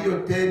mambo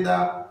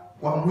aliyotenda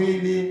kwa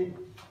mwili.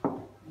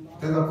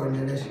 Tenda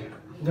kuendelea.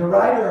 The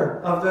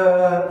writer of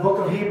the book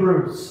of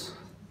Hebrews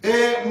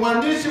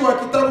Mwandishi wa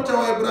kitabu cha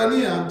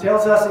Waebrania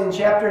tells us in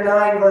chapter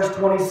 9 verse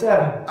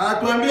 27.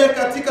 Anatuambia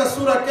katika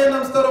sura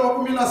 9 mstari wa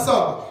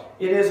 17.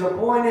 It is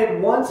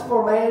appointed once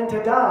for man to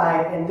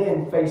die and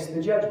then face the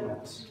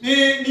judgment.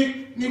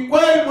 Ni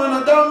kweli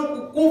mwanadamu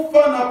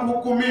kukufa na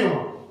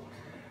kuhukumiwa.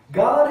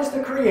 God is the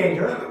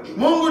creator.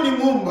 Mungu ni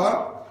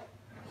muumba.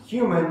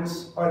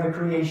 Humans are the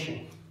creation.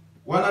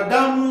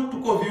 Wanadamu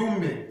tuko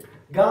viumbe.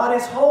 God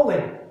is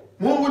holy.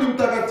 Mungu ni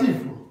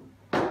mtakatifu.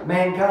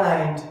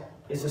 Mankind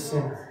is a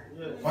sinner.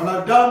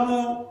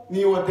 Wanadamu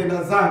ni watenda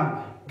dhambi.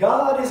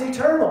 God is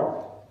eternal.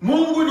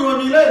 Mungu ni wa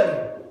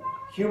milele.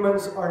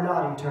 Humans are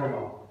not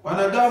eternal.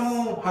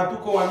 Wanadamu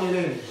hatuko wa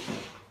milele.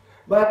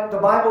 But the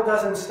Bible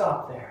doesn't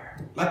stop there.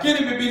 Lakini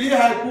Biblia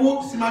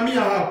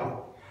haikusimamia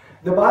hapo.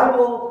 The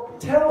Bible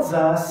tells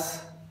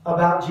us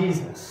about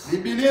Jesus.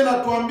 Biblia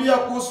inatuambia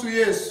kuhusu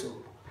Yesu.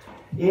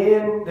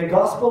 In the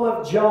Gospel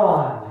of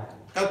John,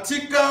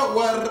 katika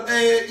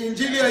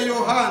Injili ya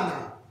Yohana,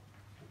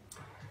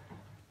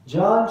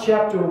 John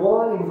chapter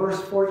 1 and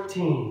verse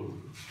 14.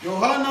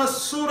 Yohana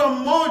sura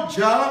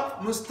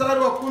 1 mstari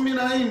wa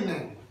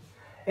 14.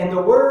 And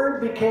the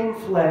Word became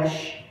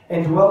flesh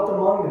and dwelt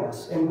among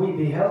us, and we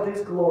beheld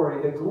his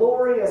glory, the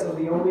glory as of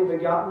the only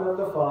begotten of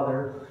the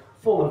Father,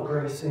 full of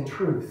grace and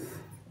truth.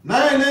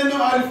 Naye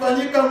neno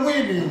alifanyika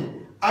mwili,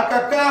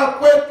 akakaa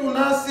kwetu,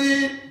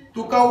 nasi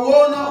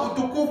tukauona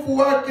utukufu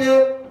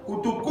wake,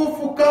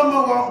 utukufu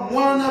kama wa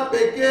mwana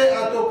pekee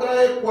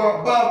atokaye kwa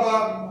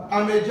Baba,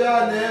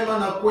 amejaa neema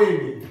na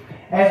kweli.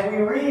 As we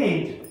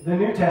read the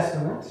New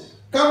Testament,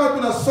 kama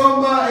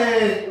tunasoma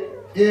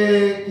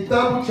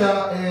kitabu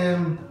cha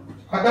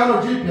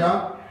Agano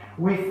Jipya,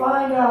 we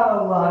find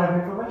out a lot of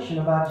information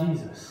about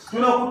Jesus.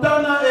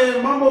 Tunakutana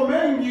mambo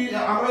mengi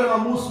ambayo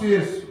yanamhusu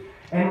Yesu.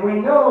 And we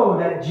know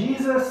that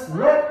Jesus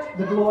left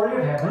the glory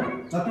of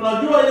heaven. Na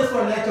tunajua Yesu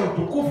aliacha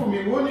utukufu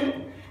mbinguni.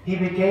 He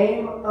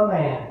became a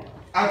man.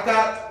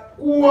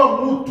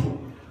 Akakuwa mtu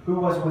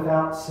who was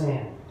without sin.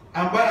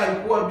 ambaye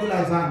alikuwa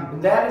bila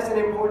dhambi. That is an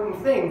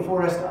important thing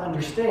for us to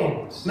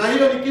understand. Na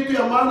hiyo ni kitu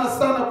ya maana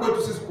sana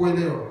kwetu sisi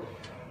kuelewa.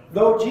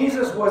 Though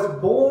Jesus was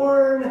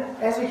born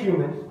as a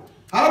human,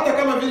 hata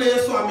kama vile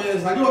Yesu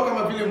amezaliwa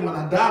kama vile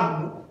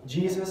mwanadamu,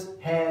 Jesus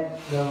had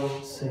no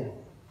sin.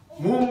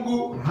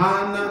 Mungu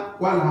hana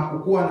wala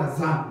hakukuwa na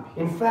dhambi.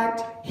 In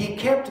fact, he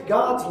kept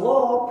God's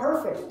law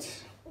perfect.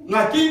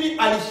 Lakini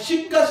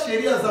alishika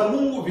sheria za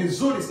Mungu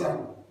vizuri sana.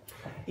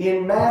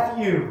 In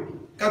Matthew,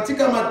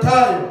 katika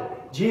Mathayo,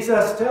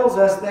 Jesus tells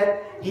us that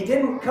he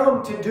didn't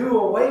come to do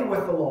away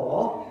with the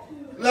law.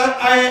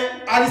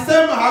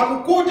 Alisema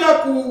hakukuja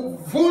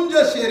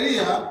kuvunja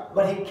sheria,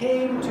 but he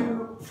came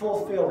to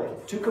fulfill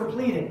it, to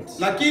complete it.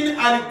 Lakini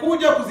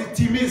alikuja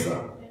kuzitimiza.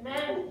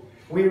 Amen.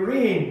 We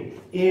read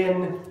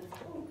in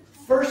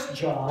 1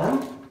 John,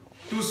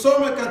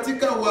 tusome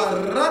katika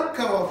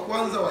waraka wa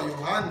kwanza wa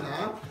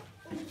Yohana,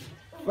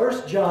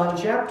 1 John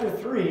chapter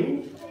 3,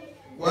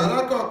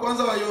 waraka wa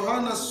kwanza wa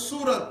Yohana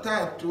sura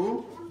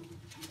 3.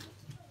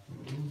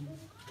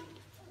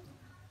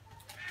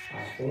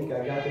 I think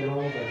I got the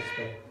wrong verse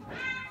there.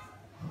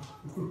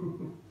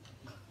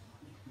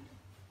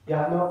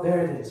 Yeah, no,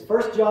 there it is.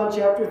 1 John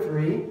chapter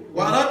 3.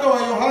 Waraka wa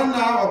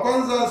Yohana wa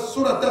kwanza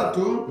sura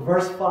 3,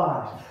 verse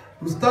 5.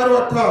 Mstari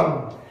wa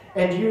 5.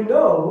 And you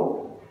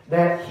know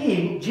that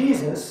he,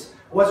 Jesus,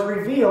 was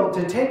revealed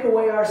to take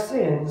away our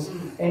sins,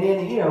 and in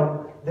him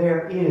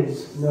there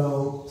is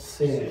no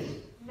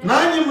sin.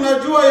 Nanyi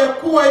mnajua ya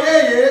kuwa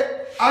yeye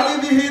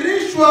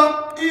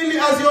alidhihirishwa ili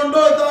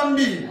aziondoe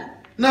dhambi,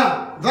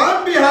 na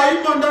dhambi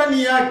haimo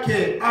ndani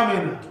yake.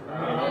 Amen.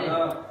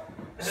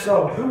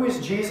 So, who is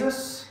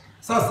Jesus?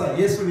 Sasa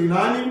Yesu ni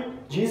nani?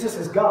 Jesus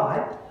is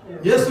God.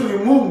 Yesu ni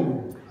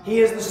Mungu.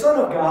 He is the Son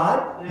of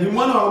God. Ni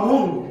mwana wa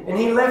Mungu. And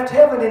he left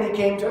heaven and he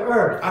came to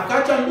earth.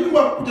 Akaacha mbingu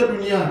akakuja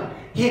duniani.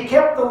 He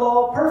kept the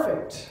law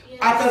perfect.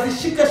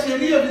 Akazishika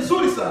sheria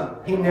vizuri sana.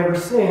 He never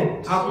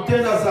sinned.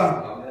 Hakutenda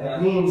dhambi.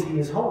 That means he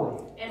is holy.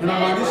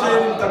 Inamaanisha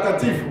yeye ni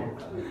mtakatifu.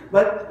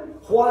 But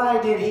why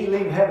did he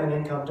leave heaven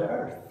and come to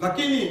earth?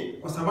 Lakini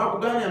kwa sababu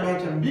gani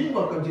ameacha mbingu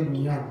akaja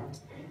duniani?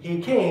 He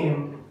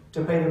came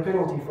to pay the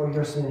penalty for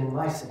your sin and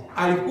my sin.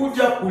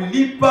 Alikuja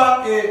kulipa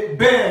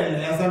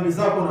bele ya dhambi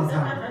zako na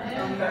zangu.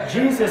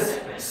 Jesus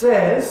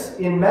says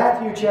in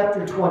Matthew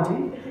chapter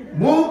 20,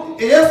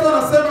 Yesu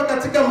anasema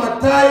katika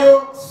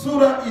Mathayo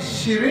sura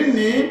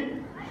 20,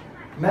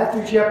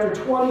 Matthew chapter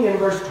 20 and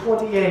verse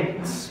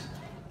 28.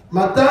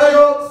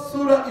 Mathayo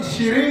sura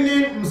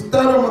 20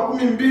 mstari wa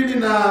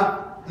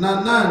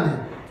 28.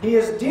 He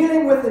is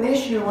dealing with an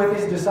issue with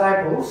his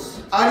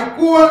disciples.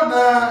 Alikuwa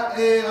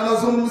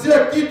anazungumzia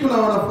kitu na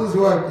wanafunzi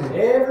wake.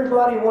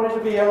 Everybody wanted to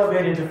be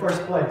elevated to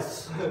first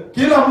place.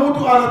 Kila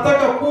mtu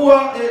anataka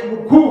kuwa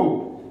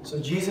mkuu. So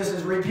Jesus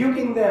is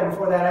rebuking them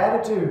for that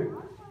attitude.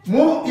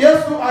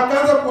 Yesu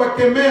akaanza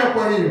kuwakemea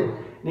kwa hiyo.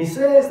 And he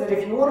says that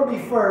if you want to be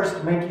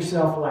first, make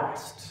yourself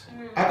last.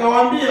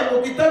 Akawaambia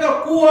ukitaka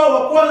kuwa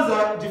wa kwanza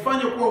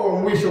jifanye kuwa wa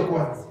mwisho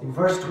kwanza. In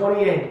verse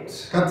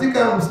 28.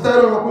 Katika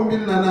mstari wa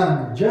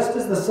 28. Just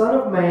as the Son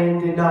of Man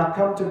did not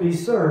come to be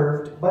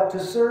served, but to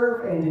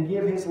serve and to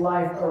give his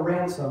life a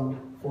ransom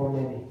for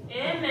many.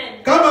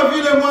 Amen. Kama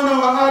vile mwana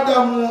wa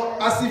Adamu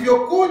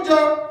asivyokuja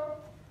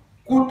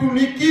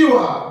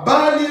kutumikiwa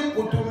bali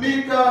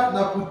kutumika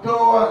na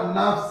kutoa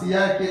nafsi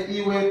yake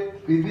iwe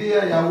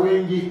fidia ya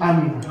wengi.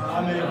 Amen.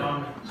 Amen.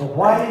 So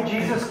why did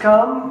Jesus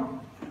come?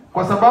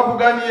 Kwa sababu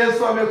gani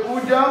Yesu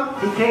amekuja?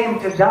 He came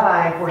to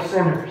die for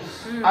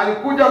sinners.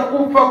 Alikuja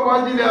kufa kwa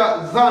ajili ya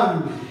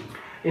dhambi.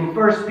 In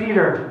 1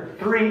 Peter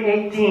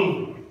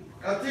 3:18.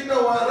 Katika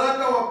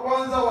waraka wa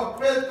kwanza wa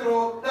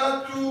Petro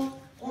 3:18.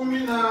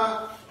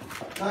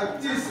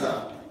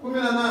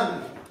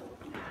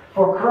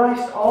 For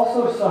Christ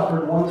also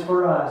suffered once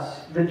for us,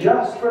 the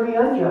just for the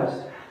unjust,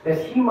 that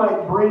he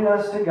might bring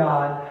us to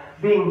God,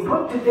 being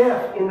put to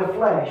death in the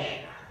flesh,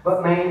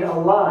 but made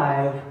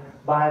alive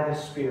by the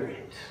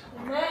Spirit.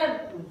 Amen.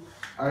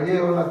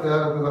 Aliyeona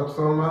tayari kuweza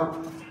kusoma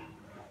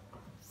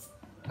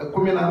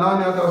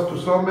 18 hata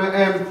tusome.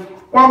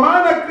 Kwa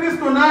maana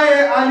Kristo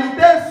naye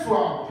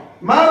aliteswa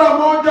mara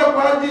moja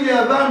kwa ajili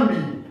ya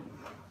dhambi,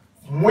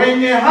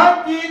 mwenye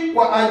haki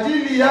kwa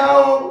ajili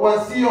yao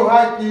wasio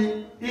haki,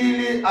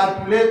 ili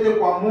atulete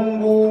kwa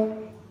Mungu.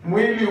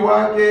 Mwili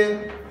wake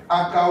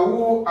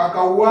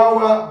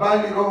akauawa,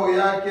 bali roho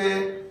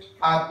yake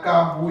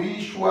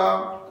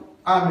akahuishwa.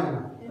 Amen.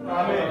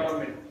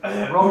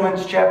 Amen.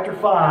 Romans chapter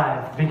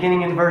 5,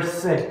 beginning in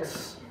verse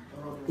 6.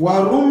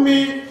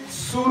 Warumi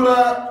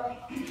sura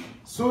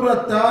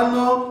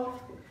 5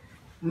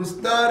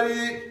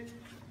 mstari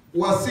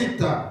wa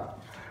 6.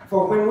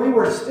 For when we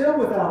were still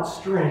without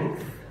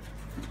strength,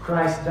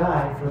 Christ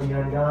died for the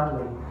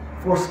ungodly.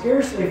 For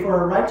scarcely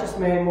for a righteous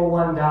man will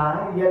one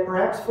die, yet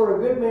perhaps for a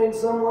good man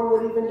someone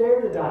would even dare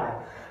to die.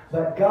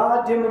 But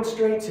God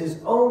demonstrates his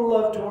own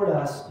love toward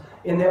us,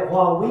 in that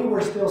while we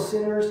were still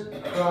sinners,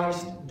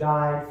 Christ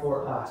died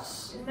for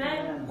us.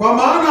 Amen. Kwa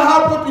maana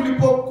hapo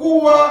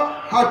tulipokuwa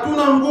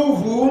hatuna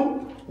nguvu,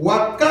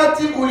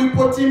 wakati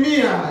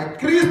ulipotimia,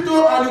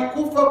 Kristo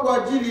alikufa kwa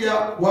ajili ya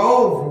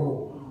waovu.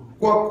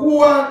 Kwa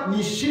kuwa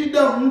ni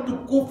shida mtu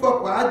kufa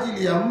kwa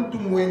ajili ya mtu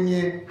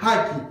mwenye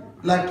haki,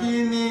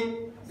 lakini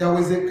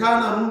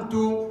yawezekana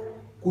mtu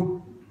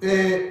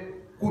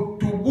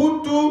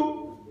kutubutu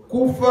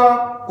kufa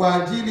kwa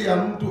ajili ya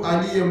mtu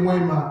aliye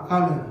mwema.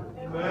 Amen.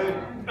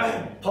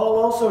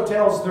 Paul also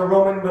tells the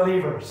Roman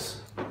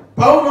believers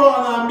Paulo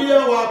anaambia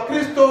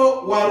Wakristo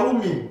wa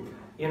Rumi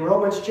in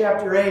Romans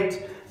chapter 8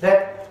 that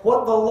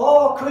what the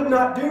law could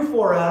not do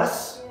for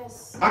us,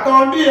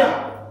 akawaambia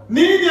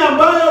nini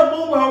ambayo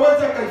Mungu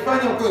hawezi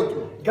akaifanya kwetu,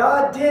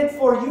 God did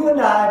for you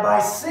and I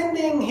by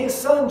sending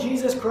his son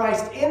Jesus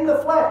Christ in the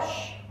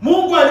flesh.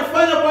 Mungu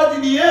alifanya kwa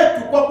ajili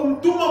yetu kwa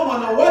kumtuma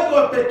mwana wake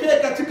wa pekee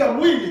katika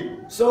mwili,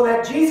 so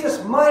that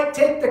Jesus might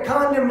take the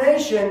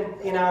condemnation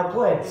in our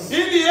place.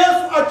 Ili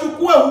Yesu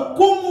achukue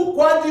hukumu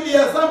kwa ajili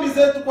ya dhambi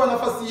zetu kwa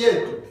nafasi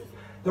yetu.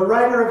 The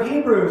writer of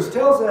Hebrews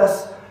tells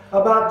us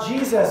about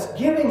Jesus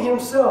giving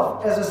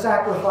himself as a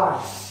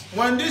sacrifice.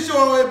 Mwandishi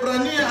wa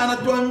Waebrania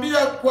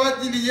anatuambia kwa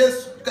ajili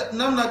Yesu,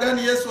 namna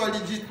gani Yesu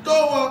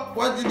alijitoa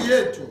kwa ajili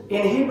yetu.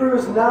 In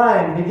Hebrews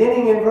 9,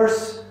 beginning in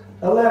verse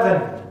 11.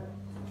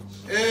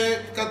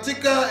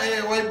 Katika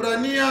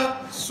Waebrania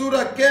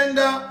sura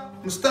 9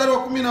 mstari wa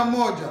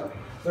 11.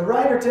 The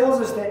writer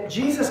tells us that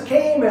Jesus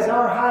came as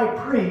our high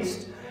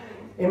priest,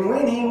 and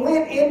when he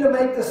went in to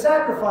make the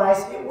sacrifice,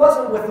 it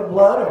wasn't with the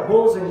blood of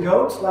bulls and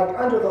goats like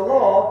under the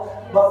law,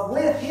 but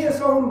with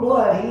his own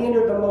blood he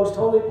entered the most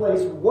holy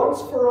place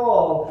once for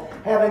all,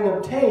 having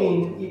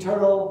obtained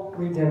eternal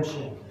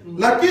redemption.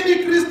 Lakini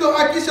Kristo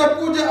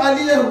akishakuja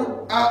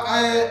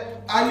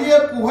aliye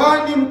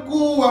kuhani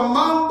mkuu wa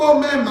mambo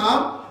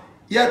mema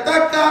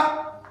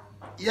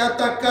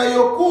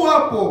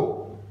yatakayokuwapo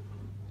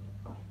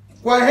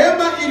kwa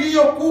hema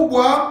iliyo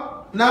kubwa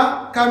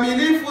na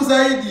kamilifu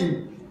zaidi,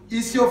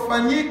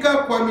 isiyofanyika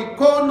kwa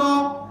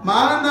mikono,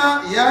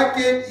 maana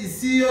yake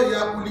isiyo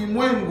ya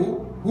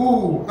ulimwengu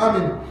huu.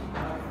 Amen.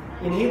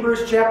 In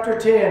Hebrews chapter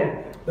 10,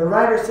 the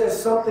writer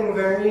says something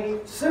very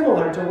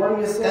similar to what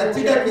he has said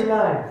in chapter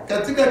 9.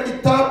 Katika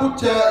kitabu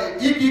cha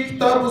hiki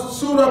kitabu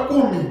sura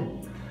 10.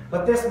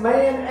 But this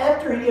man,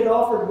 after he had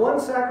offered one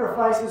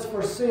sacrifices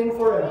for sin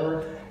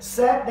forever,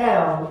 sat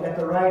down at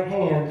the right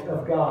hand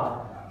of God.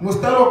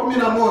 Mstari wa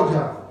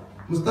 11.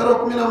 Mstari wa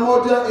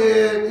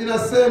 11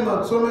 inasema,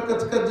 tusome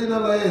katika jina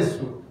la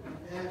Yesu.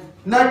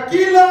 Na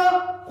kila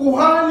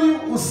kuhani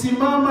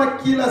usimama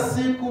kila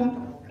siku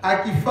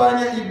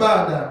akifanya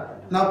ibada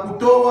na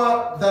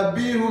kutoa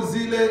dhabihu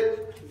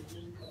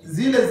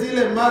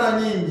zile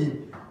mara nyingi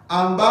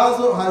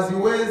ambazo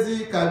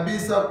haziwezi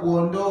kabisa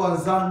kuondoa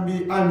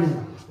dhambi. Amen.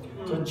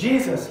 So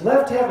Jesus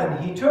left heaven,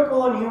 he took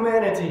on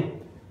humanity.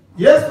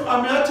 Yesu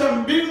ameacha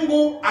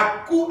mbingu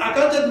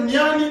akaja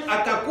duniani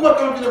akakuwa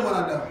kama vile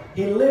mwanadamu.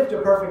 He lived a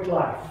perfect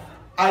life.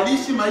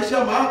 Aliishi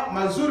maisha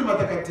mazuri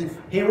matakatifu.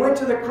 He went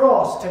to the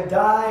cross to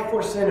die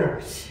for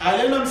sinners.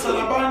 Alienda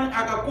msalabani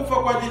akakufa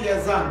kwa ajili ya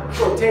dhambi.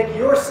 To take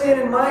your sin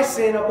and my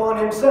sin upon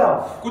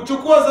himself.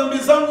 Kuchukua dhambi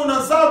zangu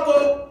na zako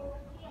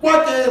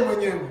kwake yeye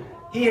mwenyewe.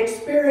 He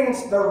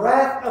experienced the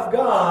wrath of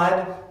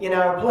God in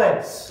our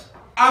place.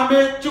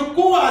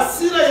 Amechukua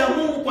hasira ya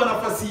Mungu kwa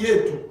nafasi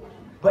yetu.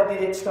 But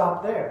did it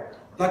stop there?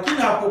 Lakini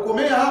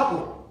hakukomea hapo.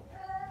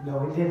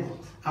 No, it didn't.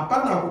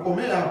 Hapana,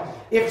 hakukomea hapo.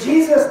 If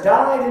Jesus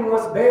died and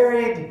was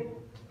buried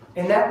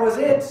and that was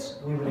it,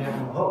 we would have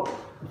no hope.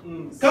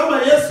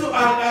 Kama Yesu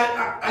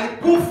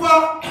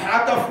alikufa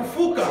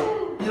akafufuka,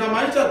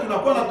 inamaanisha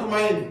tunakuwa na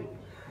tumaini.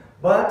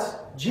 But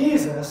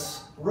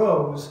Jesus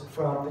rose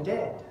from the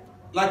dead.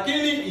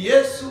 Lakini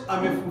Yesu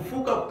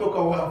amefufuka kutoka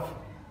wafu.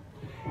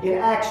 In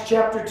Acts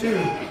chapter 2,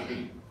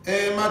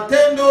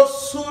 Matendo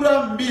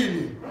sura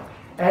 2.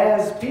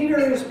 as Peter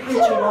is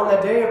preaching on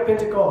the day of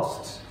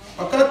Pentecost,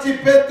 Wakati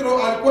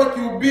Petro alikuwa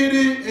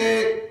akihubiri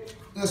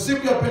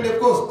siku ya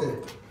Pentekoste.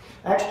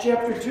 Acts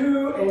chapter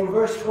 2 and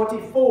verse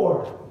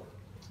 24.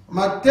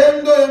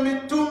 Matendo ya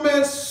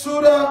Mitume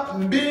sura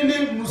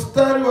 2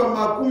 mstari wa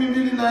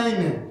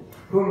 24.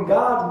 Whom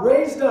God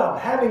raised up,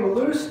 having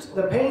loosed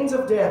the pains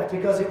of death,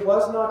 because it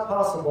was not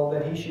possible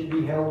that he should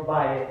be held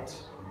by it.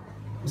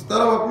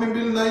 Mstari wa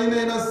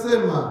 24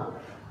 inasema,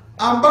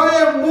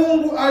 ambaye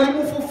Mungu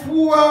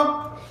alimfufua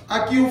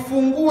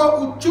akiufungua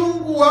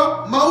uchungu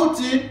wa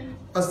mauti,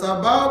 kwa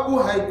sababu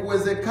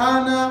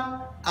haikuwezekana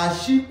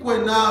ashikwe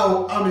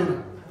nao.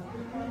 Amen.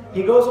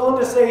 He goes on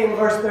to say in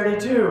verse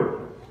 32,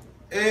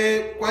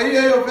 kwa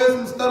hiyo verse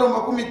mstari wa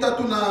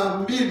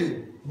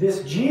 32,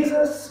 this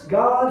Jesus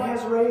God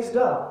has raised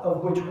up,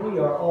 of which we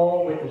are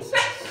all witnesses.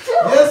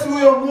 Yesu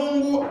huyo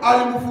Mungu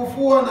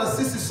alimfufua na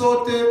sisi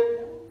sote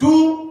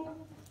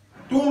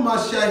tu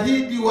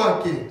mashahidi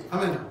wake.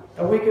 Amen.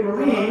 And we can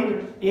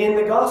read in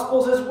the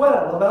Gospels as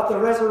well about the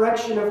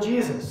resurrection of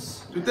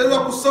Jesus. Tutaweza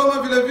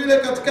kusoma vile vile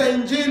katika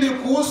Injili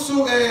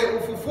kuhusu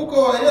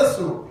ufufuko wa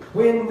Yesu.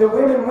 When the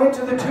women went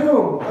to the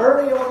tomb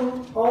early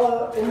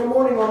in the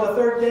morning on the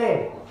third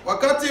day.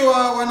 Wakati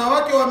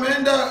wanawake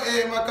wameenda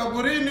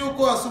makaburini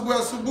huko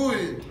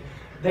asubuhi.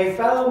 They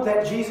found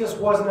that Jesus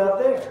was not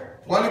there.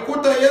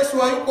 Walikuta Yesu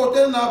hayuko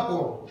tena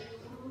hapo.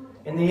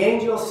 And the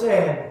angel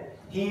said,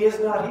 he is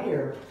not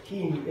here,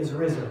 he is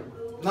risen.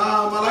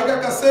 Na malaika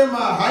akasema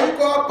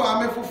haiko hapa,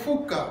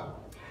 amefufuka.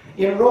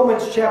 In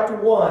Romans chapter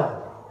 1,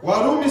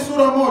 Warumi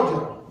sura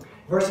 1,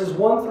 verses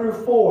 1 through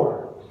 4,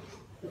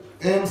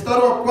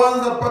 mstari wa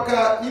 1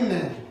 mpaka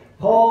 4.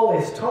 Paul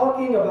is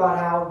talking about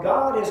how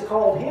God has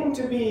called him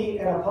to be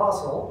an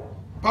apostle.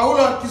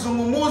 Paulo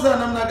akizungumza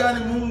namna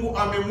gani Mungu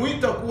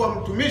amemuita kuwa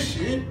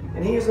mtumishi.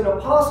 And he is an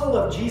apostle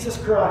of Jesus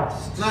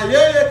Christ. Na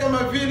yeye kama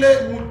vile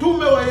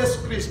mtume wa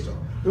Yesu Kristo.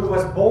 Who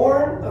was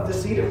born of the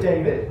seed of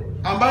David.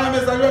 Ambaye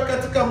amezaliwa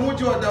katika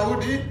mji wa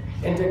Daudi.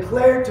 And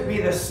declared to be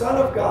the Son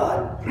of God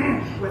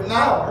with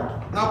power.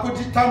 Na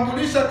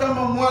kujitambulisha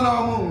kama mwana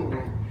wa Mungu.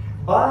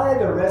 By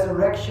the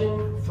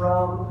resurrection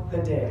from the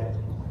dead.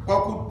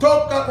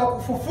 Kwa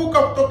kufufuka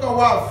kutoka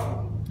wafu.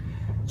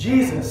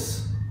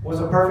 Jesus was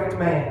a perfect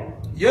man.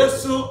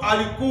 Yesu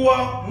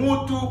alikuwa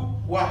mtu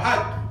wa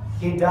haki.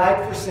 He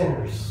died for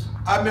sinners.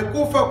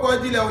 Amekufa kwa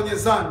ajili ya wenye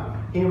dhambi.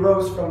 He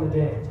rose from the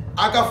dead.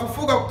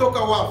 Akafufuka kutoka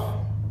wafu.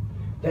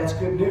 That's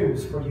good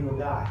news for you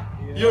and I.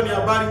 Hiyo ni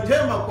habari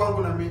njema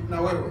kwangu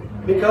na wewe.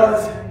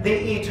 Because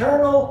the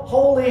eternal,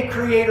 holy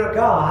creator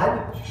God,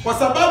 kwa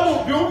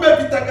sababu viumbe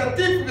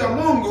vitakatifu vya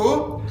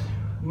Mungu,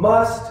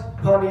 must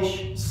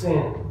punish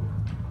sin.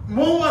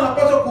 Mungu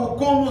anapaswa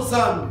kuhukumu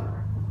dhambi.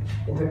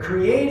 In the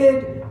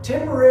created,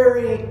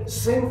 temporary,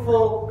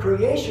 sinful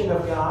creation of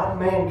God,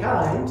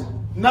 mankind,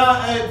 na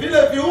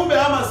vile viumbe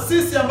ama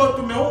sisi ambao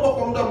tumeumbwa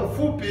kwa muda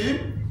mfupi,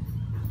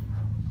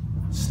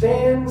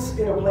 stands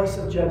in a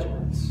place of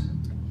judgment.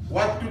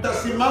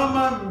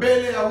 Tutasimama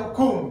mbele ya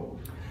hukumu.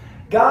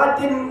 God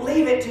didn't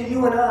leave it to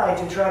you and I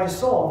to try to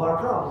solve our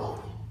problem.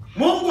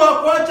 Mungu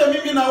hakuacha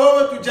mimi na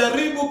wewe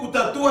tujaribu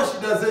kutatua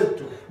shida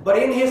zetu. But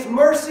in his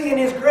mercy and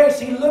his grace,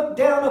 he looked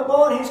down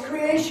upon his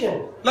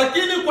creation.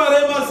 Lakini kwa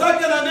rehema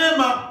zake na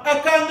neema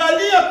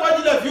akaangalia kwa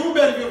ajili ya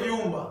viumbe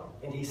alivyoviumba.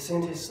 And he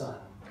sent his son.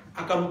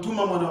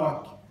 Akamtuma mwana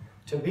wake.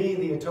 To be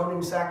the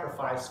atoning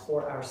sacrifice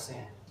for our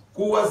sin.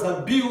 Kuwa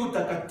dhabihu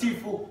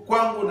takatifu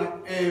kwangu na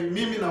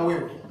mimi na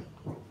wewe.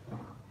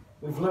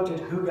 We've looked at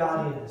who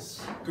God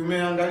is.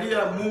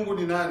 Tumeangalia Mungu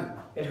ni nani.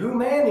 And who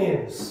man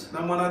is.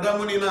 Na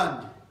mwanadamu ni nani.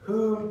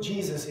 Who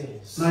Jesus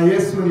is. Na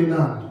Yesu ni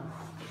nani.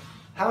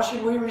 How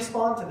should we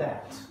respond to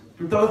that?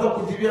 Tutaweza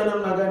kujibia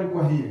namna gani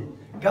kwa hiyo?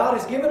 God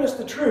has given us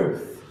the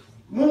truth.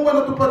 Mungu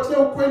anatupatia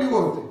ukweli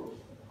wote.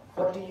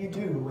 What do you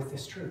do with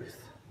this truth?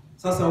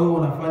 Sasa wewe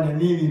unafanya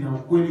nini na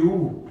ukweli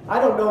huu? I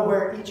don't know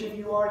where each of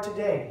you are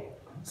today.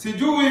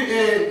 Sijui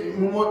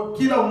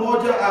kila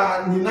mmoja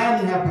ni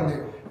nani hapa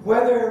leo.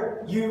 Whether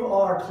you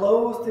are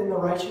clothed in the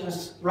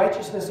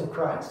righteousness of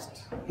Christ.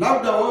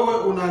 Labda wewe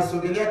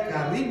unasogelea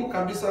karibu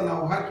kabisa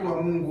na uhaki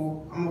wa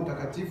Mungu ama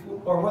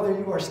utakatifu. Or whether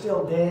you are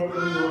still dead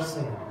in your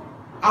sin.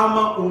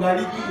 Ama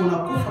ungaliki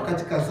unakufa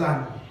katika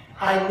dhambi.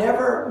 I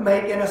never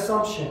make an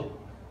assumption.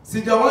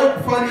 Sijawahi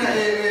kufanya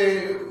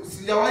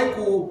sijawahi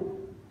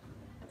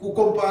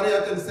kucompare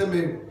hata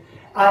niseme.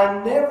 I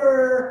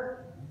never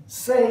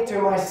say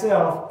to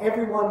myself,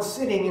 everyone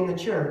sitting in the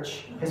church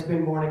has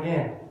been born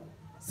again.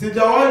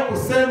 Sijawahi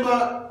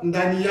kusema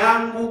ndani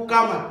yangu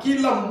kama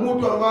kila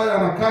mtu ambaye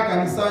anakaa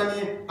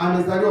kanisani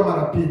amezaliwa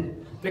mara pili.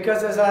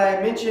 Because as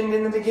I mentioned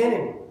in the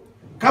beginning,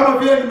 kama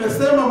vile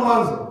nimesema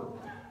mwanzo,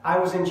 I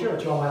was in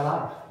church all my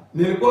life.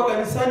 Nilikuwa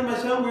kanisani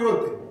maisha yangu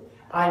yote.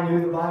 I knew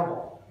the Bible.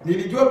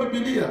 Nilijua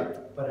Biblia.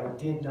 But I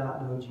did not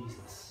know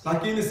Jesus.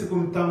 Lakini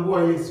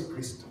sikumtambua Yesu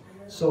Kristo.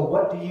 So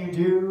what do you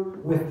do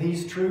with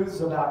these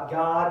truths about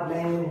God,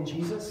 man, and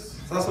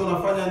Jesus? Sasa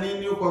unafanya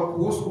nini kwa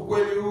kuhusu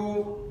kweli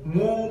huu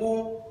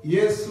Mungu,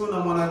 Yesu na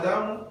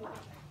mwanadamu?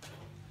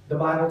 The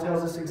Bible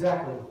tells us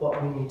exactly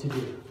what we need to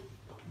do.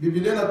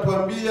 Biblia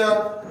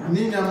inatuambia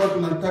nini ambacho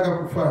tunataka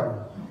kufanya.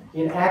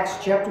 In Acts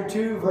chapter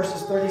 2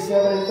 verses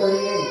 37 and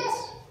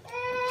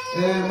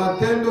 38.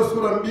 Matendo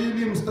sura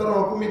 2 mstari wa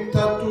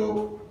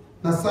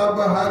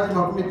 13 hadi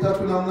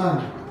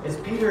 38. As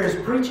Peter is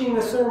preaching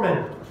the sermon,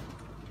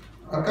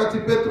 wakati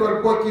Petro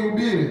alikuwa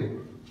akihubiri,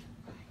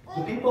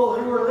 the people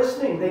who were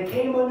listening, they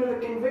came under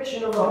the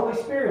conviction of the Holy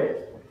Spirit.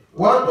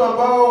 Watu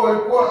ambao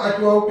walikuwa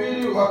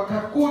akiwahubiri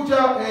wakakuja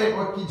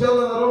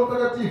wakijazwa na Roho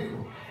Mtakatifu.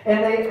 And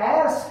they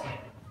asked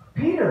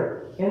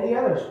Peter and the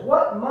others,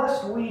 what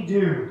must we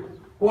do?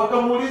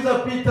 Wakamuuliza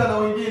Peter na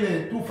wengine,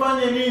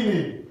 tufanye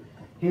nini?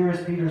 Here is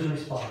Peter's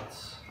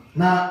response.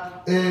 Na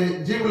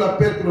jibu la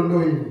Petro ndio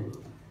hili.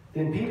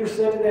 Then Peter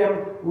said to them,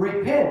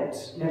 repent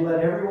and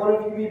let every one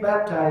of you be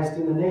baptized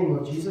in the name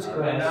of Jesus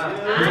Christ.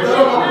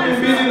 Mstari wa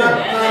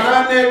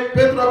 12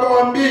 Petro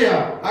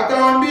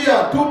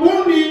akawaambia,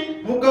 tubuni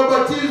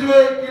mkabatizwe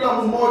kila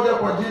mmoja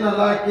kwa jina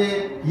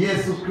lake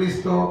Yesu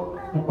Kristo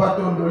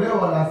mpate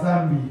ondoleo la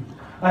dhambi.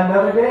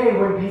 Another day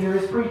when Peter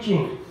is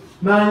preaching.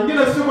 Na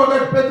nyingine siku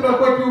wakati Petro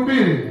alikuwa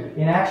akihubiri.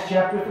 In Acts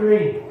chapter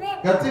 3.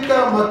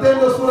 Katika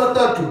Matendo sura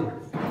 3.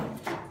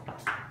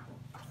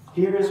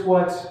 Here is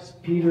what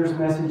Peter's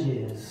message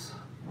is.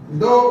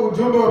 Ndo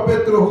ujumbe wa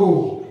Petro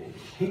huu.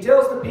 He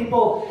tells the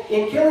people,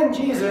 in killing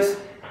Jesus,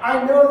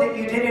 I know that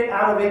you did it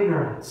out of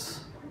ignorance.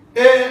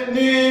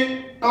 Ni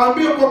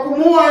ambie kwa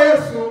kumuua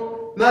Yesu,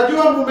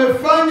 najua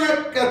mmefanya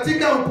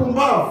katika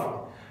upumbavu.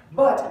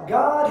 But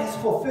God has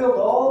fulfilled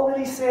all that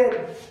he said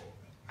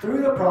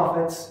through the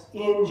prophets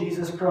in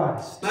Jesus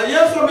Christ. Na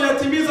Yesu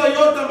ameyatimiza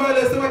yote ambayo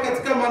alisema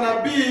katika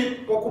manabii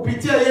kwa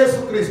kupitia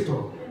Yesu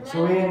Kristo.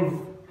 So in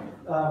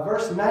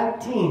verse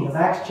 19 of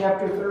Acts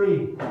chapter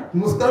 3,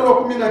 mstari wa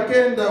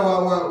 19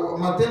 wa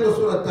Matendo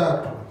sura 3.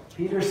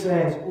 Peter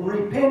says,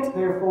 repent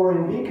therefore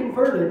and be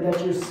converted,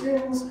 that your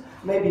sins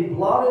may be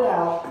blotted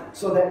out,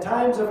 so that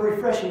times of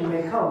refreshing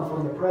may come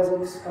from the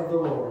presence of the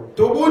Lord.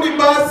 Tubuni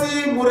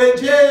basi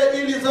murejee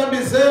ili dhambi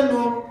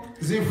zenu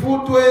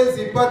zifutwe,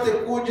 zipate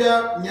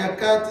kuja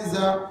nyakati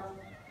za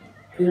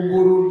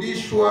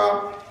kuburudishwa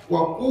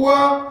kwa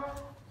kuwa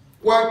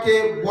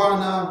kwake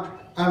Bwana.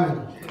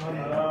 Amen.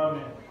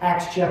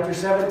 Acts chapter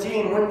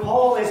 17, when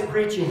Paul is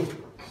preaching.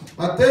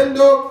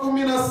 Matendo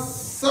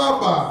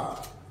 17.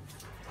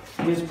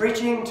 He is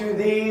preaching to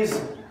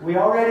these, we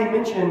already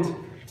mentioned,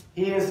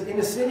 he is in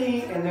a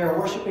city and they're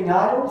worshiping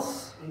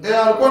idols.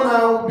 Alikuwa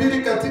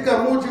anahubiri katika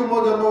mji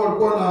mmoja ambao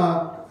walikuwa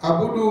na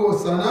abudu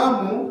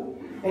sanamu.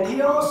 And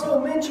he also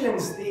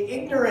mentions the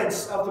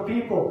ignorance of the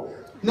people.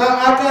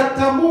 Na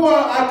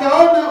akatambua,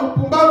 akaona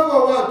upumbavu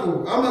wa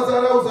watu ama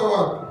dharau za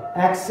watu.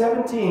 Acts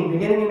 17,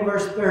 beginning in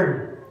verse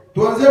 30.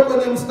 Tuanzie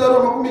kwenye mstari wa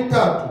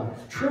 13.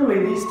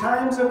 Truly, these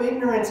times of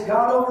ignorance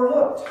God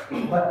overlooked,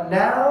 but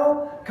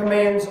now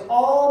commands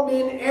all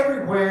men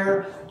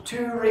everywhere to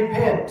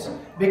repent,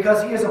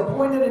 because he has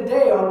appointed a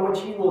day on which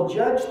he will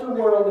judge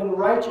the world in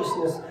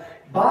righteousness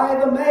by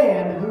the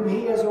man whom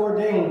he has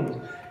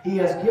ordained. He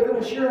has given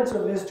assurance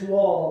of this to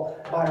all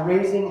by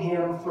raising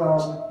him from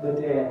the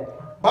dead.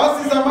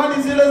 Basi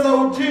zamani zile za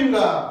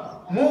ujinga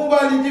Mungu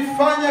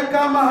alijifanya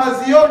kama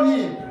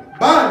hazioni,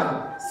 bali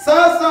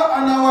sasa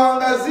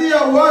anawaangazia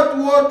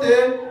watu wote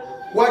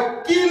wa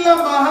kila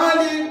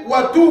mahali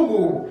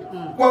watubu,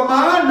 kwa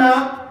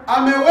maana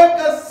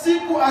ameweka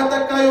siku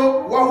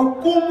atakayo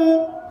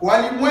wahukumu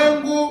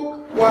walimwengu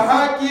kwa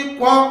haki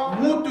kwa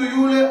mtu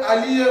yule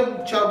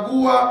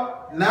aliyemchagua,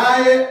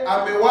 naye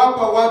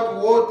amewapa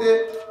watu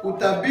wote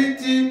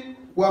uthabiti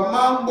wa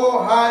mambo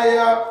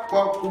haya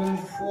kwa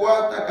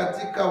kumfuata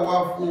katika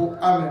wafu.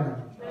 Amen.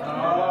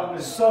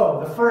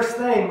 So, the first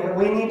thing that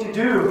we need to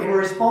do in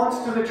response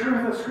to the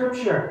truth of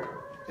Scripture,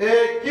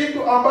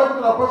 Kitu ambacho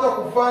tunapaswa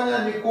kufanya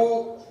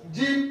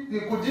ni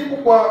kujibu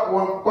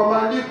kwa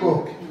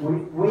maandiko.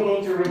 we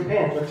need to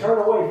repent, to turn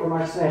away from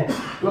our sin.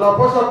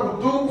 Tunapaswa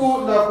kutubu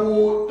na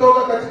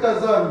kutoka katika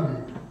dhambi.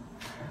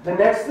 The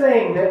next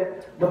thing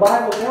that the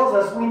Bible tells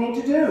us we need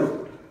to do,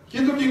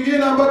 Kitu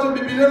kingine ambacho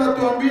Biblia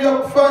inatuambia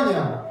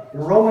kufanya,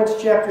 in Romans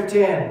chapter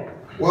 10,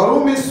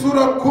 Warumi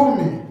sura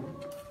 10,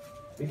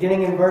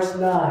 beginning in verse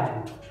 9,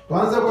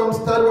 tuanze kwa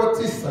mstari wa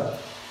 9.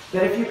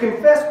 that if you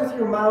confess with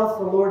your mouth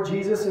the Lord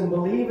Jesus and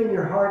believe in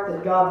your heart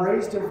that God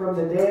raised him from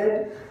the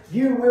dead,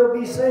 you will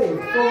be saved.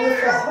 For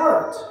with the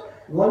heart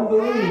one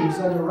believes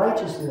unto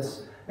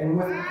righteousness, and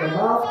with the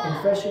mouth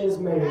confession is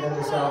made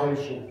unto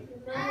salvation.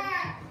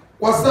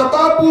 Kwa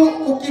sababu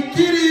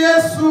ukikiri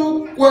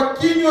Yesu kwa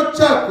kinywa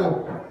chako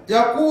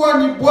ya kuwa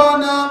ni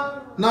Bwana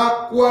na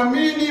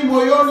kuamini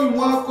moyoni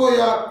mwako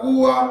ya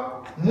kuwa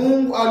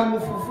Mungu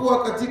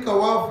alimfufua katika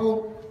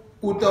wafu,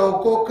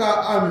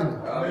 utaokoka. Amen.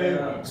 Amen.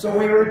 So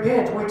we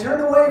repent, we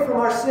turn away from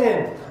our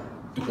sin.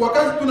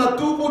 Wakati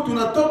tunatubu,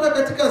 tunatoka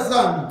katika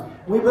dhambi.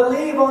 We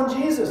believe on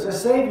Jesus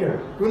as Savior.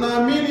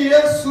 Tunaamini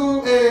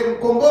Yesu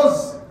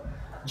mkombozi.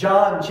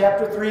 John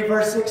chapter 3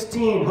 verse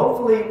 16.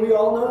 Hopefully we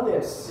all know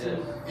this.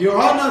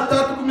 Yohana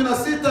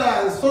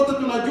 3:16, sote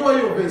tunajua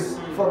hiyo verse.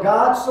 For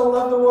God so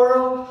loved the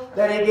world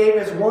that he gave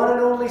his one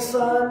and only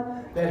Son,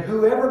 that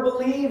whoever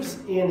believes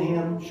in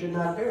him should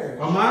not perish.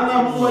 Kwa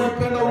maana Mungu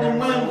alipenda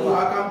ulimwengu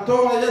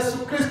akamtoa Yesu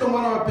Kristo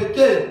mwana wa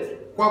pekee,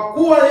 kwa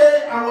kuwa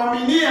yeye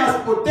amwaminie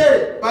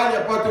asipotee bali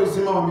apate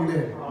uzima wa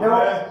milele. Now,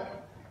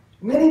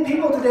 many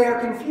people today are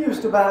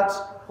confused about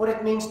what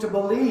it means to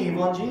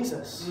believe on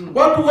Jesus.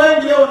 Watu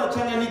wengi leo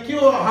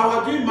wanachanganyikiwa,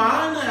 hawajui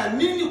maana ya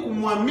nini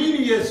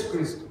kumwamini Yesu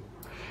Kristo.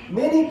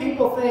 Many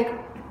people think,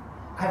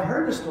 I've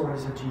heard the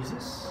stories of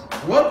Jesus.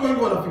 Watu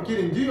wengi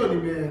wanafikiri ndio,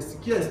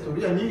 nimesikia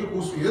historia nyingi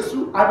kuhusu Yesu.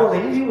 I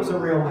believe he was a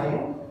real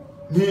man.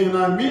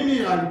 Ninaamini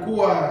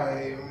alikuwa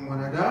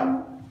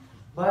mwanadamu.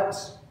 But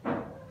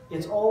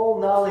it's all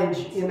knowledge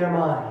in their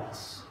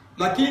minds.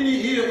 Lakini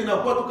hiyo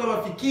inakuwa tu kama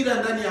fikira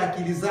ndani ya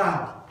akili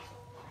zao.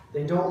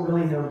 They don't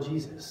really know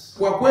Jesus.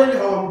 Kwa kweli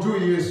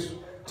hawamjui Yesu.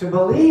 To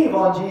believe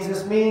on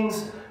Jesus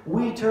means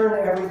we turn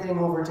everything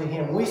over to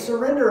him. We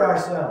surrender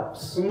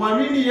ourselves.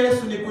 Kumwamini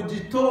Yesu ni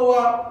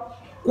kujitoa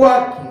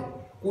kwake,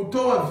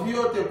 kutoa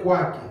vyote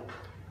kwake.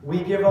 We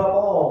give up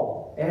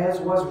all, as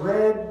was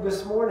read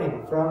this morning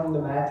from the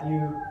Matthew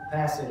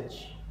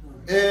passage.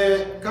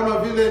 Kama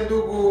vile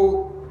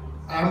ndugu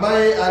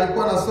ambaye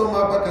alikuwa anasoma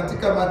hapa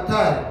katika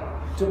Mathayo.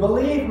 To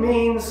believe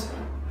means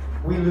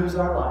we lose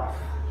our life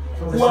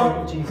for the sake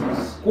of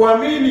Jesus.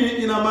 Kuamini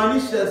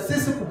inamaanisha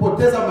sisi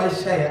kupoteza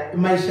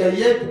maisha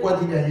yetu kwa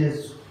ajili ya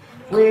Yesu.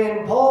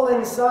 When Paul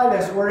and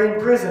Silas were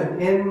in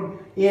prison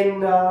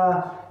in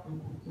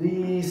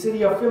the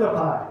city of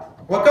Philippi,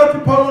 wakati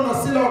Paulo na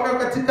Sila wakawa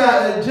katika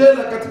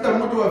jela katika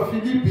mji wa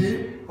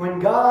Filipi, when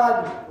God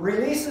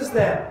releases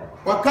them,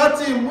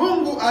 wakati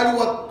Mungu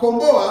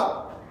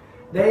aliwakomboa,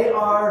 they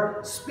are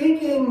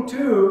speaking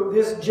to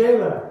this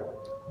jailer.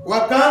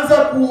 Wakaanza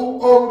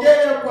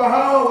kuongea kwa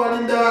hao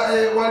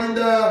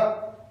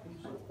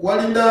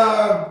walinda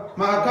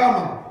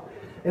mahakama.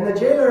 And the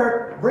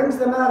jailer brings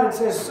them out and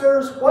says,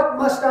 "Sirs, what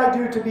must I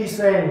do to be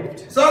saved?"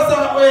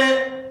 Sasa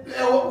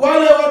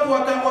wale watu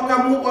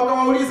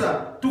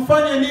wakawauliza,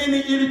 tufanye nini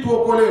ili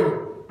tuokolewe?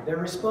 Their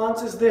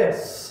response is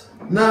this: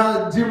 Na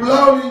jibu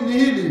lao ni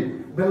hili: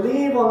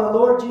 believe on the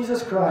Lord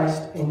Jesus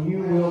Christ and you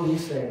will be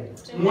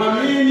saved.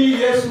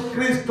 Mwamini Yesu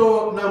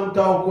Kristo na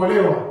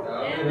mtaokolewa.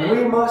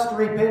 We must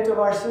repent of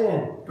our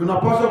sin.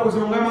 Tunapaswa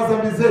kuziungama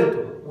dhambi zetu.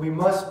 We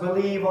must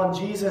believe on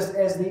Jesus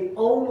as the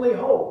only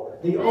hope,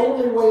 the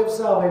only way of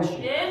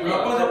salvation.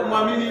 Tunapaswa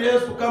kumwamini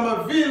Yesu kama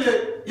vile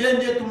yeye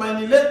ndiye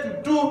tumaini letu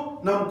tu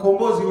na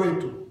mkombozi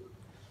wetu.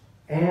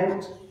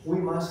 And we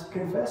must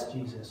confess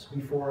Jesus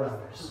before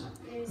others.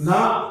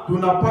 Na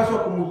tunapaswa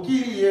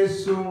kumkiri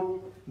Yesu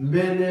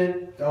mbele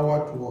ya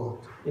watu wote.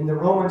 In the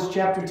Romans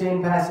chapter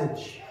 10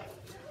 passage,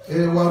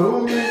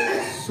 Warumi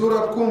sura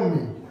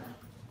 10,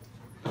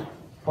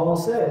 Paul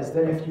says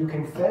that if you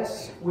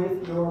confess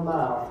with your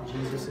mouth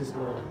Jesus is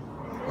Lord.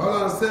 Paulo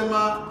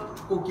anasema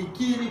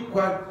ukikiri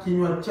kwa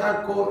kinywa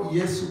chako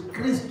Yesu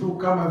Kristo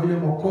kama vile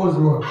mwokozi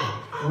wako.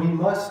 We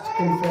must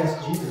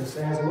confess Jesus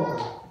as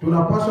Lord.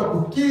 Tunapaswa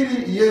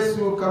kukiri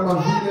Yesu kama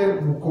vile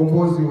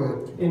mkombozi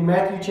wetu. In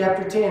Matthew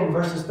chapter 10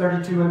 verses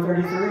 32 and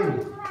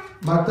 33.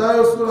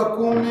 Mathayo sura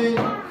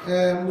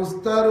 10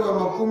 mstari wa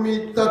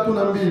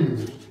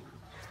 32.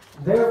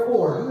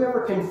 Therefore, whoever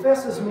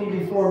confesses me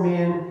before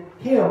men,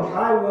 him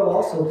I will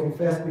also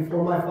confess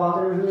before my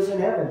Father who is in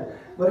heaven.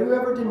 But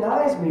whoever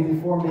denies me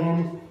before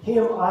men,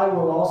 him I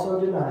will also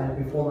deny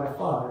before my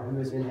Father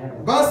who is in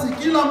heaven. Basi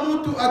kila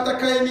mtu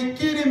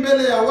atakayenikiri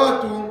mbele ya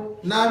watu,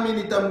 nami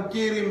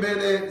nitamkiri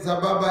mbele za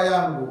Baba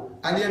yangu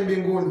aliye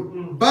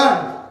mbinguni.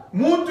 Bali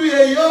mtu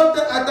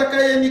yeyote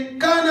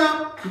atakayenikana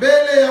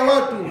mbele ya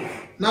watu,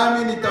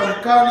 nami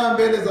nitamkana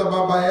mbele za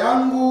Baba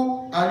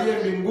yangu aliye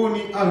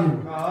mbinguni.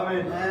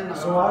 Amen.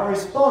 So our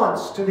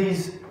response to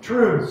these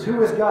truths,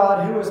 who is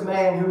God, who is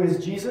man, who is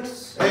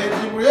Jesus?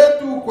 Jibu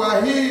yetu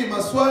kwa hii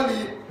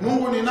maswali,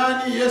 Mungu ni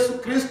nani, Yesu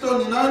Kristo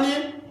ni nani?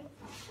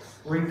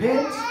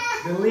 Repent,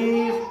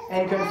 believe,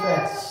 and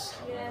confess.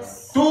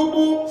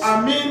 Tubu,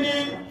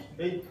 amini,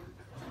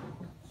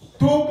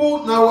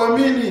 tubu na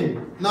uamini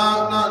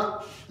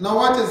na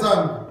wache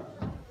dhambi.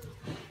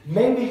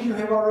 Maybe you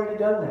have already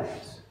done that.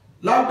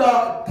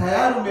 Labda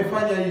tayari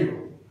umefanya hiyo.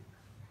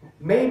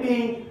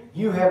 Maybe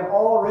you have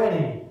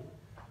already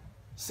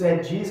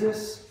said,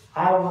 Jesus,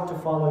 I want to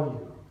follow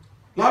you.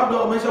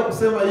 Labda umesha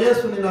kusema,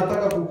 Yesu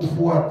ninataka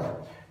kukufuata.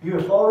 You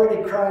have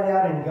already cried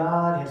out and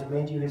God has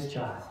made you his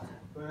child.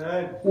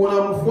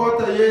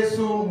 Unamfuata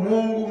Yesu,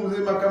 Mungu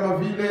mzima, kama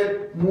vile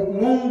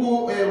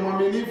Mungu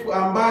mwaminifu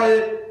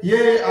ambaye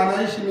yeye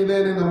anaishi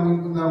milele na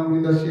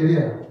mlinda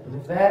sheria.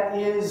 And if that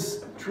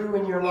is true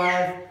in your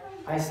life,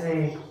 I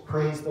say,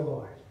 praise the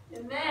Lord.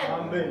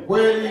 Amen.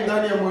 Kweli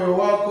ndani ya moyo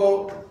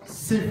wako,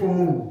 sifu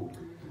Mungu.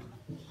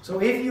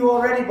 So if you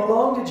already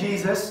belong to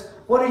Jesus,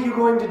 what are you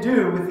going to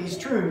do with these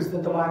truths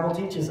that the Bible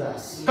teaches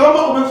us?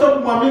 Kama umesha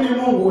kumwamini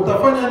Mungu,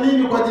 utafanya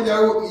nini kwa ajili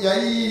ya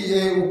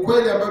hii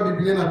ukweli ambayo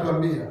Biblia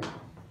inatuambia?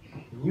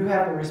 You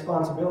have the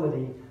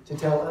responsibility to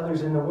tell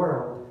others in the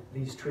world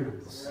these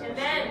truths.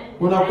 Amen.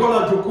 Unakuwa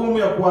na jukumu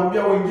ya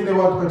kuambia wengine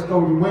watu katika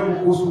ulimwengu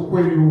kuhusu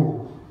ukweli huu.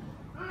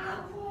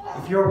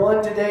 If you're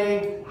one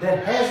today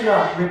that has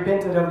not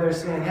repented of their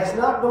sin, has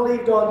not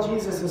believed on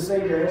Jesus as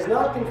Savior, has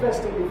not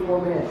confessed Him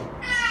before men,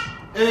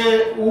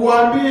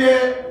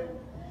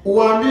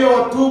 uambie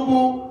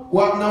watubu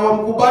na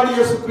wamkubali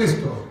Yesu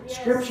Kristo.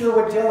 Scripture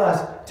would tell us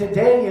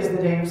today is the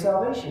day of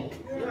salvation.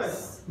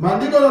 Yes.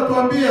 Maandiko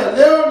yanatuambia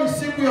leo ni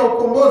siku ya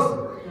ukombozi.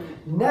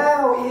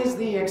 Now is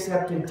the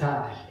accepted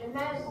time.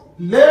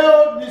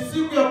 Leo ni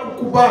siku ya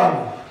kukubali.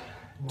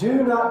 Do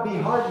not be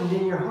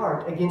hardened in your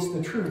heart against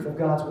the truth of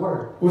God's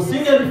word.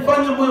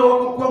 Usingelifanye moyo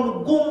wako kuwa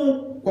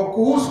mgumu kwa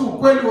kuhusu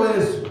ukweli wa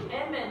Yesu.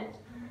 Amen.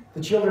 The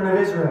children of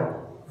Israel,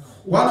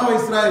 wana wa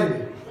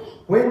Israeli,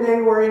 when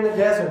they were in the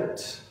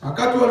desert,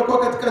 wakati walikuwa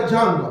katika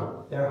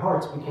jangwa, their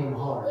hearts became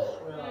hard.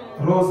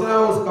 Roho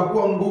zao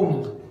zikakuwa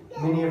ngumu.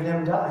 Many of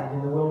them died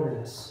in the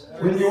wilderness.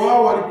 Wengi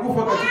wao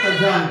walikufa katika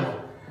jangwa.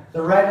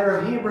 The writer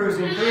of Hebrews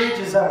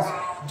encourages us,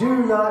 do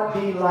not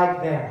be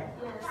like them.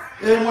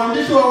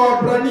 Mwandishi wa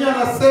Waebrania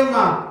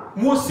anasema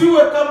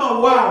msiwe kama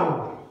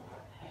wao.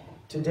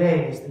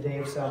 Today is the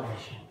day of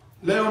salvation.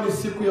 Leo ni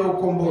siku ya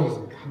ukombozi.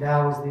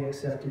 Now is the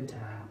accepted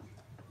time.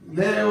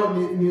 Leo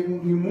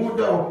ni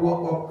muda wa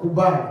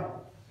kukubali.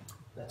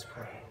 Let's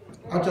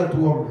pray. Acha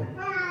tuombe.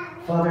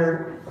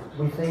 Father,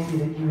 we thank you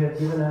that you have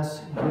given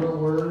us your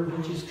word,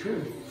 which is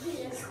truth.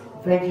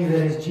 Thank you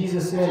that as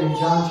Jesus said in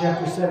John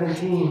chapter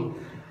 17,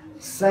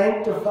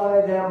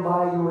 sanctify them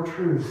by your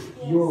truth.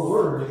 Your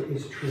word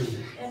is truth.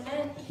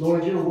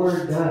 Lord, your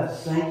word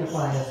does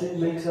sanctify us. It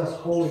makes us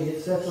holy.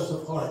 It sets us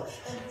apart.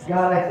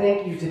 God, I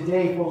thank you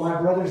today for my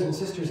brothers and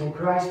sisters in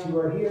Christ who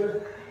are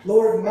here.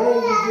 Lord, may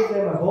you give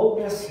them a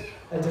boldness,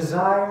 a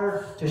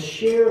desire to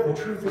share the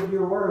truth of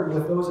your word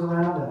with those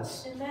around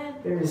us. Amen.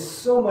 There is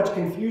so much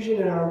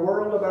confusion in our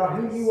world about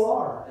who you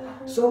are.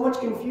 So much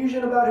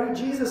confusion about who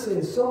Jesus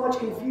is. So much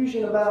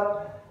confusion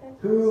about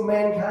who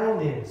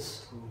mankind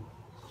is.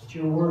 But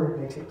your word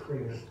makes it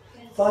clear.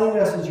 Find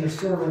us as your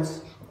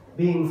servants,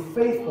 being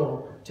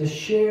faithful to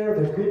share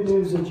the good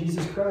news of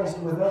Jesus Christ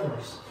with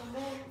others.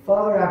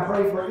 Father, I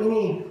pray for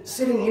any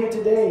sitting here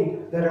today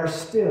that are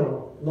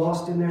still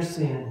lost in their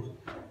sin.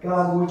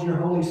 God, would your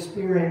Holy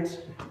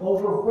Spirit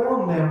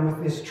overwhelm them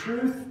with this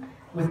truth,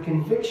 with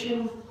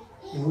conviction,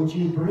 and would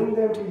you bring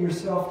them to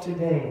yourself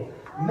today?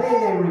 May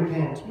they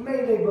repent,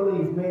 may they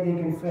believe, may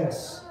they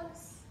confess,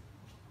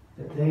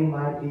 that they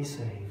might be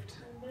saved.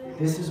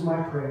 This is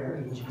my prayer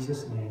in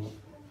Jesus' name.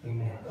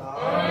 Amen.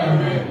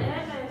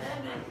 Amen.